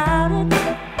about it.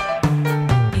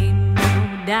 Ain't no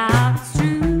doubt it's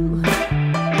true.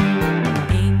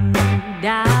 Ain't no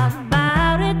doubt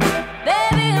about it.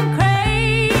 Baby, I'm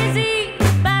crazy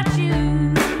about you.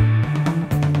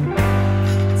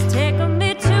 It's taken me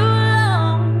too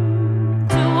long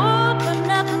to open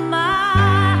up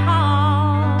my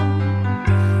heart.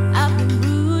 I've been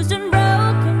bruised and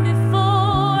broken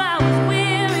before. I was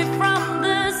weary from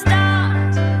the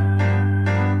start.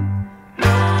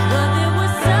 But there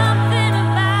was something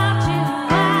about you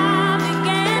I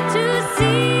began to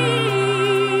see.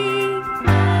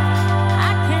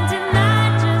 I can't deny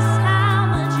just how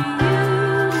much you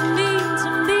mean to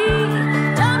me.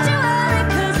 Don't you worry,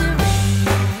 'cause there ain't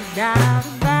no doubt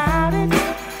about it.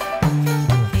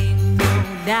 Ain't no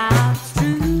doubt it's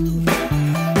true.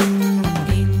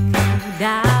 Ain't no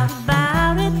doubt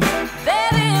about it.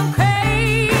 Baby, I'm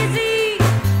crazy.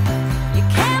 You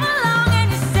came along and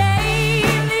you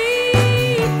saved me.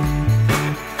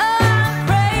 Oh, I'm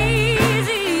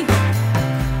crazy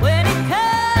when it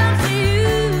comes to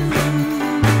you.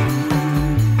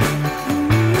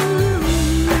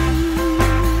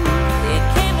 It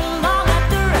came along at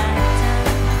the right time.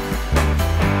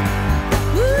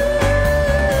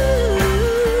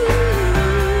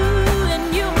 And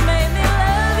you made me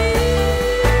love you.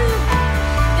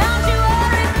 Don't you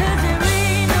worry, 'cause there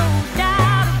ain't no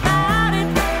doubt about it.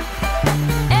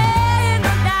 Ain't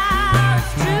no doubt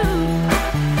it's true.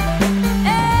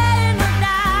 Ain't no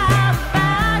doubt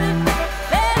about it.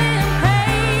 Baby, I'm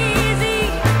crazy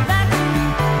about you.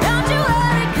 Don't you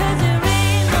worry, 'cause there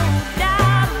ain't no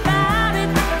doubt about it.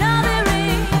 No, there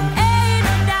ain't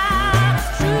no doubt it's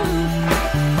true.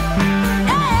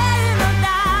 Ain't no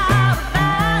doubt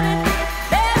about it.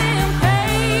 Baby, I'm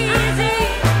crazy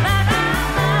about you.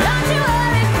 Don't you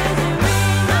worry, 'cause there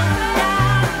ain't no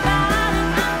doubt about it.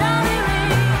 No, there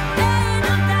ain't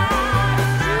no doubt it's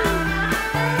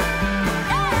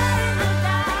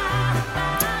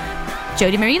true.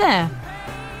 Jodie Marie there.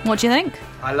 What do you think?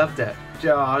 I loved it.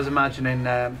 Joe, I was imagining,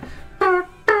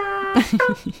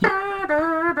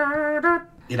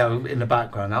 you know, in the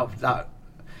background.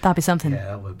 That'd be something. Yeah,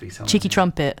 that would be something. Cheeky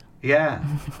trumpet. Yeah,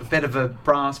 a bit of a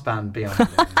brass band behind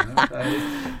it. You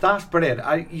know? That's brilliant.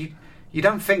 You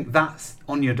don't think that's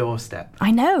on your doorstep. I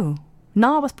know.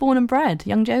 Nar was born and bred,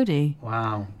 young Jodie.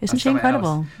 Wow. Isn't That's she something incredible?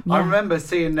 else. Yeah. I remember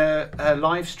seeing a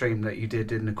live stream that you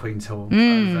did in the Queen's Hall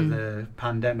over the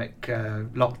pandemic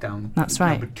lockdown. That's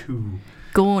right. Number 2.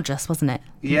 Gorgeous, wasn't it?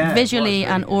 Yeah, it Visually was really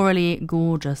and good. orally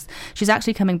gorgeous. She's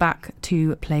actually coming back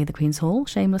to play the Queen's Hall,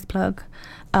 shameless plug,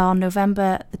 on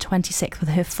November the 26th with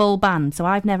her full band. So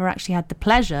I've never actually had the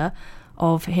pleasure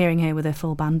of hearing her with her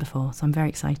full band before. So I'm very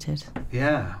excited.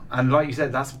 Yeah, and like you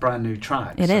said, that's a brand new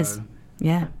track. It so is.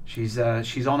 Yeah. She's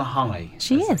on a high.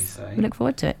 She as they is. say. We look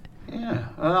forward to it. Yeah,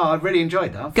 I really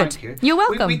enjoyed that. Good. Thank you. You're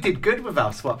welcome. We did good with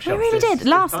our swap We shots. really did.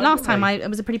 Last time, didn't we? it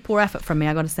was a pretty poor effort from me,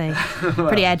 I got to say.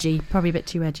 Pretty edgy, probably a bit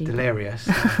too edgy. Delirious.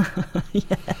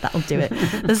 Yeah, that'll do it.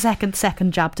 The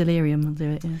second jab delirium will do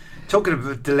it. Yeah. Talking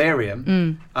of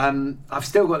delirium, I've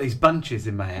still got these bunches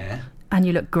in my hair. And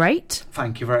you look great.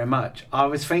 Thank you very much. I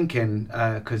was thinking,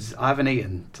 because I haven't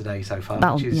eaten today so far,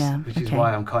 which is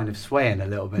why I'm kind of swaying a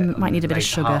little bit. Might need a bit of later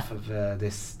sugar. half of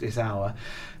this hour.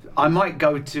 I might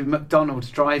go to McDonald's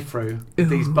drive-through with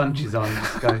these bunches on.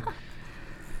 Just go,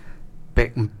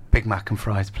 Big Mac and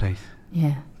fries, please.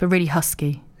 Yeah, but really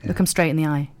husky. Yeah. Look them straight in the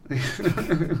eye.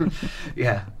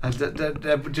 Yeah, and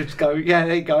they would just go, yeah,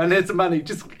 there you go, and there's the money.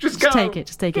 Just go. Just take it.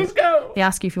 Just go. They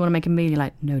ask you if you want to make a meal. You're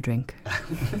like, no drink.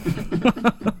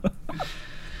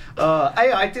 Hey,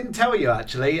 I didn't tell you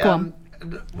actually. Go on.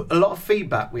 A lot of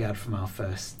feedback we had from our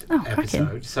first episode.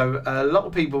 cracking. So a lot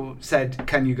of people said,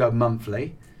 "Can you go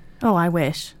monthly?" Oh, I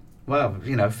wish. Well,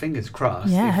 fingers crossed.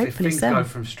 Yeah, if hopefully things so. go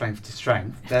from strength to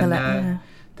strength, they'll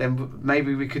then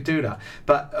maybe we could do that.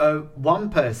 But one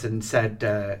person said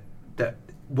that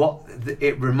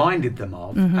it reminded them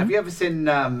of. Mm-hmm. Have you ever seen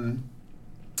Bob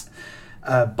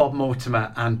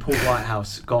Mortimer and Paul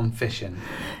Whitehouse Gone Fishing?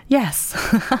 Yes.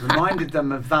 Reminded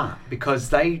them of that because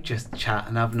they just chat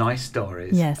and have nice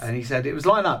stories. Yes. And he said it was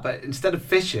like that, but instead of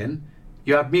fishing,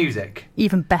 you have music.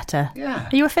 Even better. Yeah.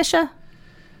 Are you a fisher?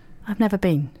 I've never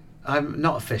been. I'm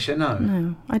not a fisher, no.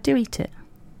 No, I do eat it.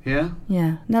 Yeah?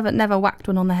 Yeah. Never whacked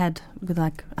one on the head with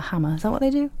like a hammer. Is that what they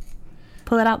do?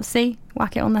 Pull it out the sea,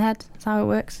 whack it on the head. That's how it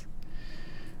works.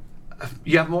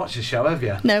 You haven't watched the show, have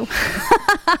you? No.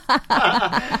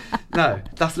 No,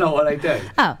 that's not what they do.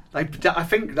 Oh. I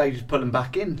think they just put them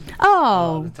back in Oh.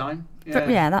 all the time.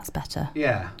 Yeah, that's better.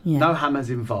 Yeah. Yeah. No hammers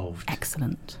involved.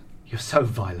 Excellent. You're so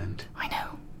violent. I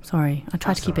know. Sorry, I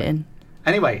tried to keep it in.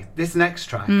 Anyway, this next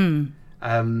track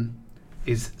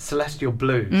is Celestial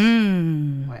Blues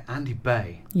by Andy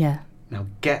Bay. Yeah. Now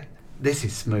this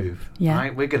is smooth. Yeah.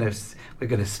 Right? We're gonna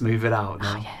smooth it out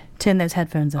now. Oh yeah. Turn those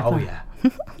headphones up. Oh huh? yeah.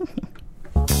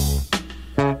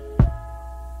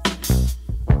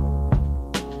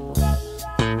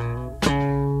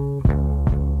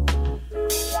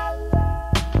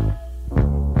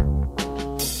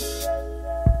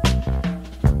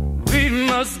 We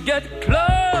must get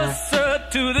closer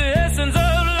to the essence of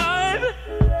life,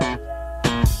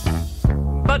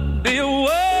 but be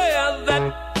aware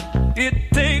that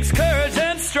it takes courage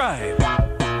and strife.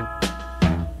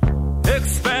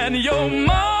 Expand your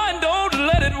mind, don't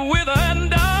let it wither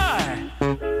and die.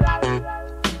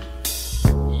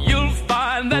 You'll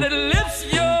find that it lifts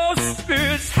your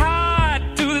spirits high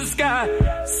to the sky.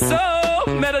 So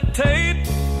meditate.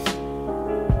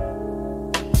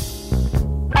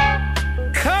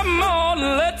 Come on,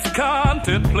 let's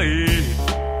contemplate.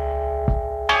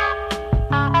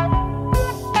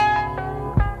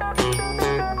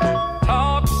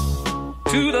 Talk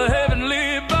to the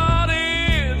heavenly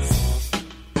bodies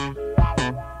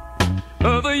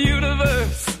of the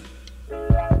universe,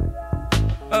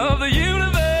 of the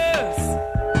universe.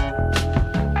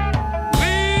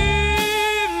 We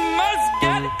must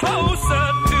get closer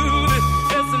to the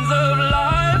essence of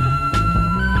life.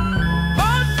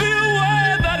 But be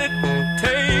aware that it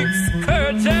takes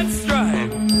courage and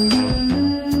strife.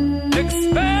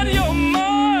 Expand your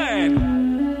mind,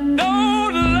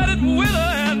 don't let it wither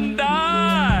and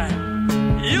die.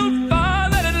 You'll find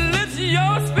that it lifts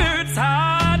your spirits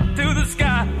high to the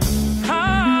sky.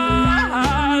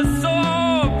 High, so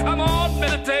come on,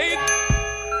 meditate.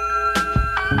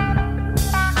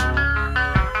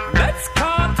 Let's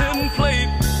contemplate.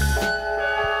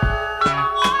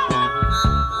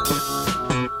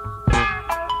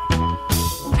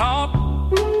 Talk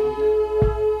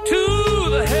to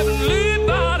the heavenly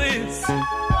bodies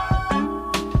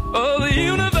of the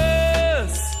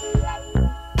universe,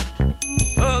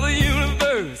 of the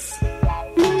universe.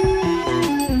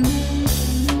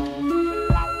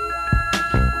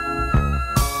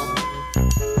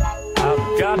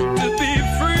 I've got to be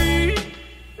free,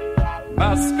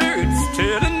 my spirit's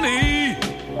telling me.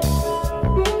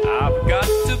 I've got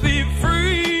to be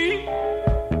free,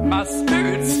 my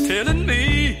spirit's telling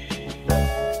me.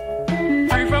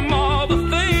 Free from all the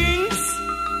things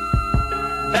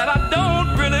that I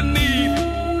don't really need.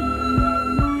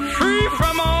 Free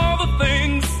from all the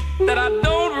things that I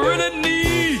don't really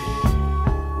need.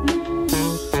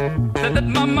 Said that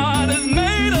my mind is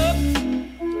made up,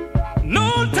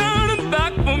 no turning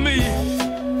back for me.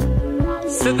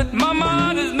 Said that my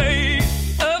mind is made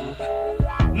up,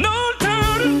 no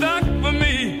turning back for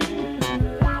me.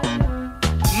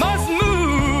 Must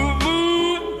move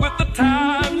with the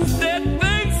times, that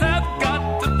things have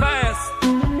got to pass.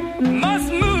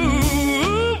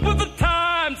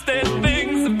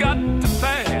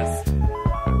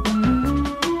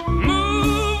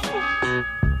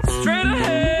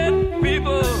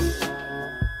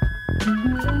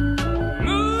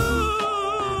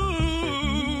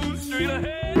 trail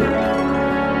ahead.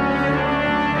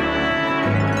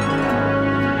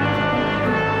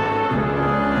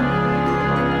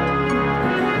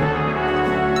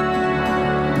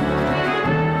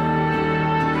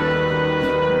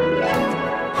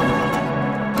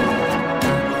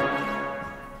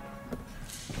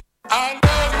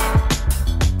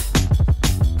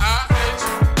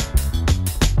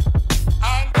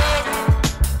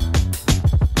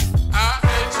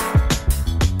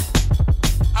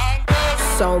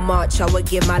 So much, I would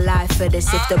give my life for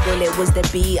this. If the bullet was the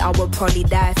beat, I would probably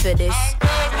die for this.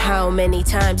 How many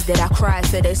times did I cry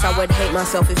for this? I would hate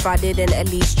myself if I didn't at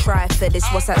least try for this.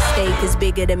 What's at stake is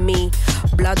bigger than me.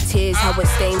 Blood, tears, how it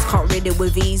stains, can't rid it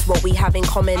with ease. What we have in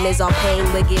common is our pain.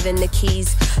 We're given the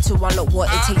keys to unlock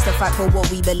what it takes to fight for what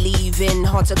we believe in.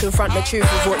 Hard to confront the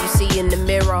truth of what you see in the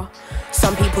mirror.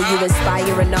 Some people you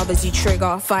inspire and others you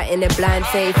trigger. Fighting in blind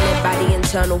faith led by the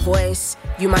internal voice.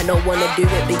 You might not want to do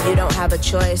it, but you don't have a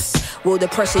choice. Will the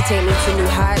pressure take me to new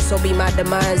heights or be my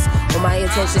demise? Will my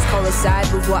intentions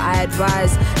coincide with what I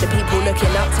advise? The people looking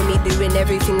up to me doing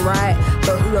everything right,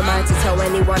 but who am I to tell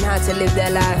anyone how to live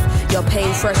their life? Your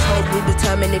pain threshold will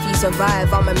determine if you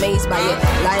survive. I'm amazed by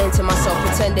it, lying to myself,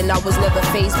 pretending I was never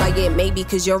fazed by it. Maybe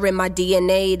cause you're in my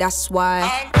DNA, that's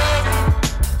why.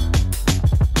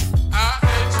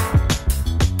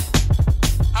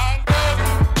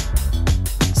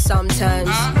 Sometimes,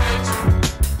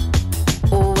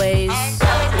 always,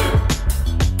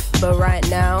 but right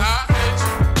now.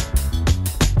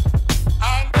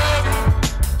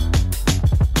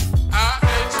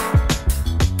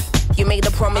 You made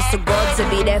a promise to God to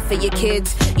be there for your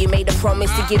kids. You made a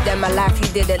promise to give them a life you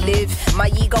didn't live. My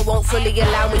ego won't fully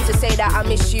allow me to say that I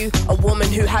miss you. A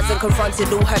woman who hasn't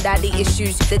confronted all her daddy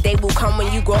issues. The day will come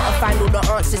when you gotta find all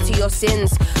the answers to your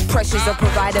sins. Pressure's a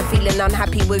provider, feeling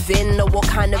unhappy within. Know what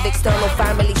kind of external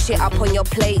family shit up on your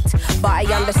plate. But I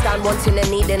understand wanting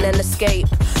and needing an escape.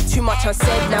 Too much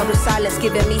unsaid, now the silence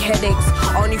giving me headaches.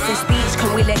 Only through speech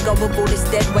can we let go of all this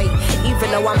dead weight.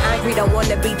 Even though I'm angry, don't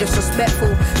wanna be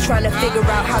disrespectful. Trying to figure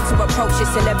out how to approach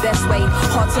this in the best way.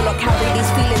 Hard to not carry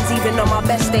these feelings even on my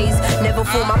best days. Never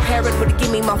thought my parent would give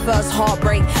me my first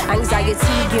heartbreak. Anxiety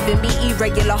giving me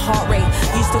irregular heart rate.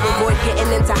 Used to avoid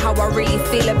getting into how I really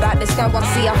feel about this. Now I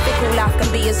see how fickle life can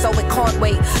be and so it can't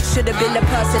wait. Should have been the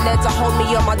person there to hold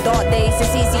me on my dark days.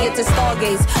 It's easier to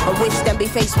stargaze and wish than be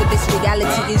faced with this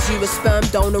reality. Is you a sperm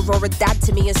donor or a dad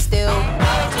to me and still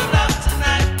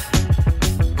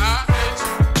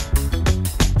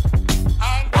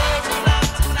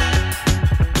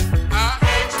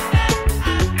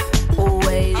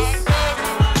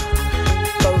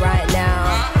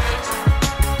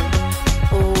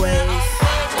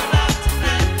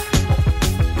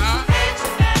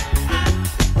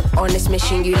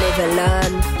mission you live and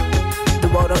learn. The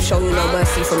world don't show you no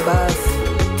mercy from birth.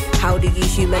 How do you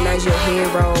humanize your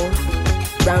hero?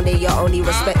 Round here you're only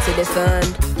respected if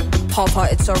earned.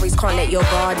 Half-hearted stories can't let your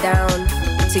guard down.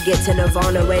 To get to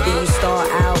Nirvana, where do you start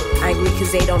out? Angry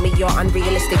cause they don't meet your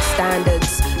unrealistic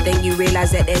standards. Then you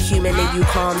realize that they're human and you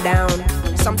calm down.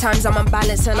 Sometimes I'm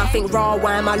unbalanced and I think, raw,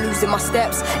 why am I losing my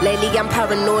steps? Lately I'm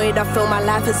paranoid, I feel my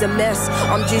life is a mess.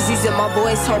 I'm just using my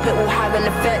voice, hope it will have an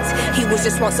effect. He was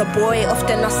just once a boy,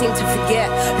 often I seem to forget.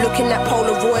 Looking at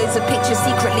Polaroids, a picture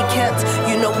secretly kept.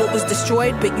 You know what was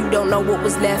destroyed, but you don't know what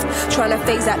was left. Trying to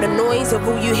phase out the noise of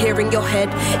all you hear in your head.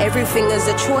 Everything is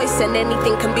a choice and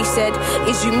anything can be said.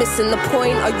 Is you missing the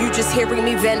point? Are you just hearing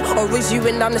me vent? Or is you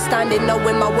in understanding,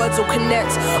 knowing my words will connect?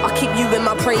 I keep you in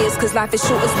my prayers, cause life is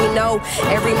short as we know.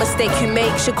 Every mistake you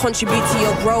make should contribute to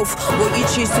your growth. What you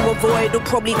choose to avoid will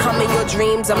probably come in your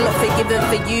dreams. I'm not forgiven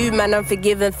for you, man, I'm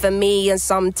forgiven for me. And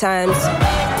sometimes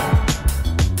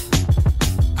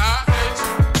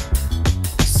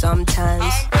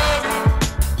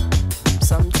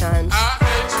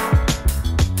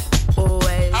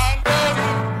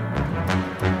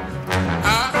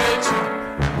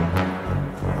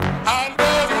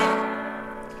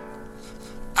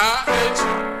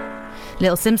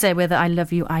Little Simsay with I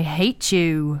Love You, I Hate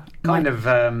You. Kind of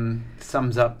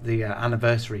sums up the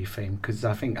anniversary theme, because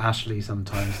I think Ashley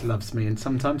sometimes loves me and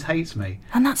sometimes hates me.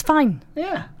 And that's fine.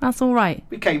 Yeah. That's all right.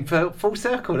 We came full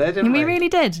circle there, didn't we? We really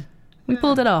did. We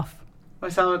pulled it off.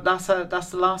 So that's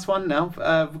the last one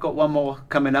now. We've got one more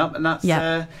coming up, and that's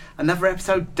another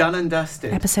episode done and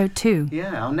dusted. Episode 2.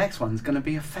 Yeah, our next one's going to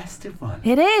be a festive one.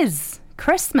 It is.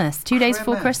 Christmas. 2 days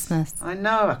before Christmas. I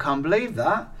know, I can't believe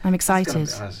that. I'm excited.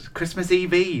 It's Christmas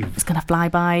Eve. It's going to fly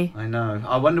by. I know.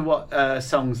 I wonder what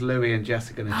songs Louis and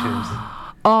Jess are going to choose.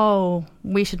 Oh,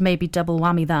 we should maybe double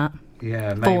whammy that.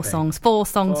 Yeah, maybe. 4 songs. 4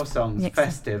 songs. 4 songs. Yes.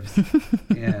 Festives.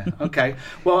 Yeah. Okay.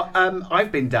 Well,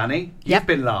 I've been Danny. You've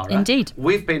been Lara. Indeed.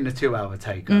 We've been the 2-hour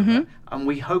takeover, and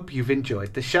we hope you've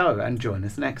enjoyed the show and join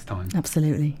us next time.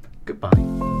 Absolutely. Goodbye.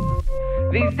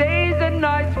 These days and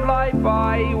nights fly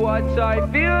by. What I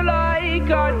feel like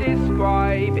can't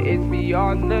describe. It's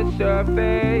beyond the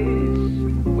surface.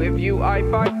 With you I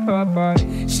find purpose.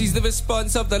 She's the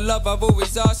response of the love I've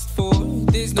always asked for.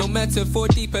 There's no metaphor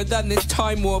deeper than this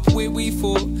time warp where we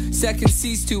fall. Seconds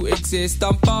cease to exist.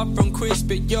 I'm far from crisp,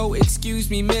 but yo, excuse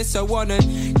me, miss. I wanna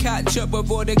catch up with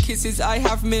all the kisses I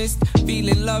have missed.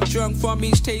 Feeling love drunk from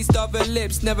each taste of her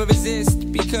lips. Never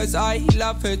resist, because I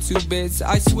love her to bits.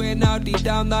 I swear now deep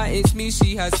down that it's me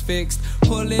she has fixed.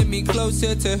 Pulling me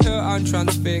closer to her, I'm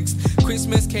transfixed.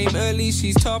 Christmas came early,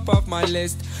 she's top of my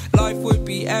list. Life would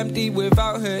be empty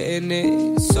without her in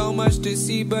it. So much to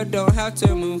see, but don't have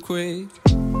to move quick.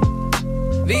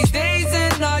 These days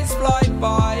and nights fly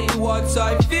by. What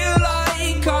I feel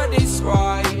like can't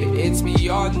describe. It's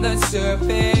beyond the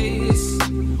surface.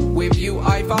 With you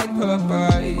I find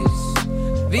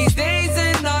purpose. These days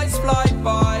and nights fly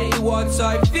by. What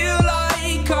I feel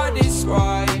like can't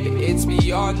describe. It's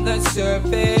beyond the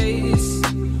surface.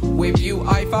 With you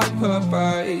I find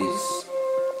purpose.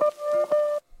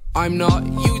 I'm not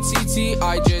UTT,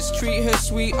 I just treat her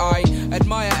sweet. I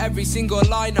admire every single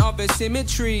line of her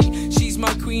symmetry. She's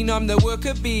my queen, I'm the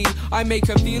worker bee. I make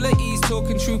her feel at ease,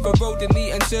 talking truth, eroding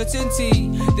the uncertainty.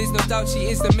 There's no doubt she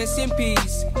is the missing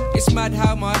piece. It's mad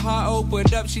how my heart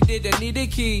opened up, she didn't need a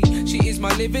key. She is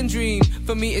my living dream,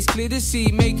 for me it's clear to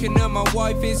see. Making her my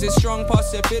wife is a strong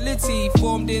possibility.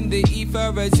 Formed in the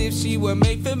ether as if she were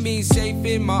made for me. Safe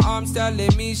in my arms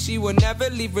telling me she will never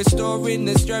leave. Restoring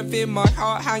the strength in my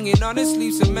heart, hanging on her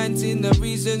sleeve. Cementing the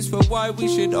reasons for why we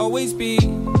should always be.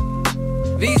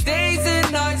 These days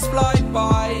and nights fly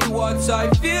by. What I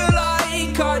feel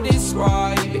like can't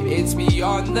describe. It's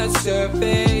beyond the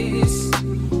surface.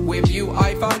 With you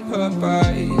I find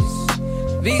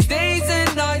purpose. These days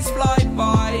and nights fly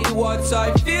by. What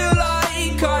I feel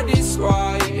like can't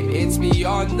describe. It's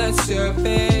beyond the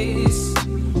surface.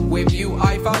 With you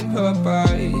I find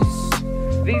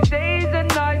purpose. These days and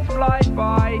nights fly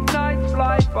by. Nights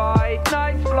fly by.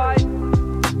 Nights fly.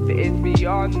 It's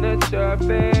beyond the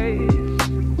surface.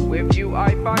 With you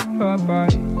I find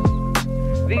purpose.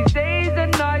 These days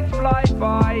and nights fly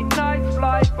by. Nights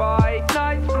fly by.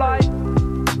 Nights fly.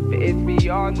 It's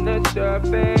beyond the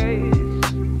surface.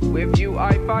 With you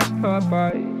I find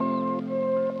purpose.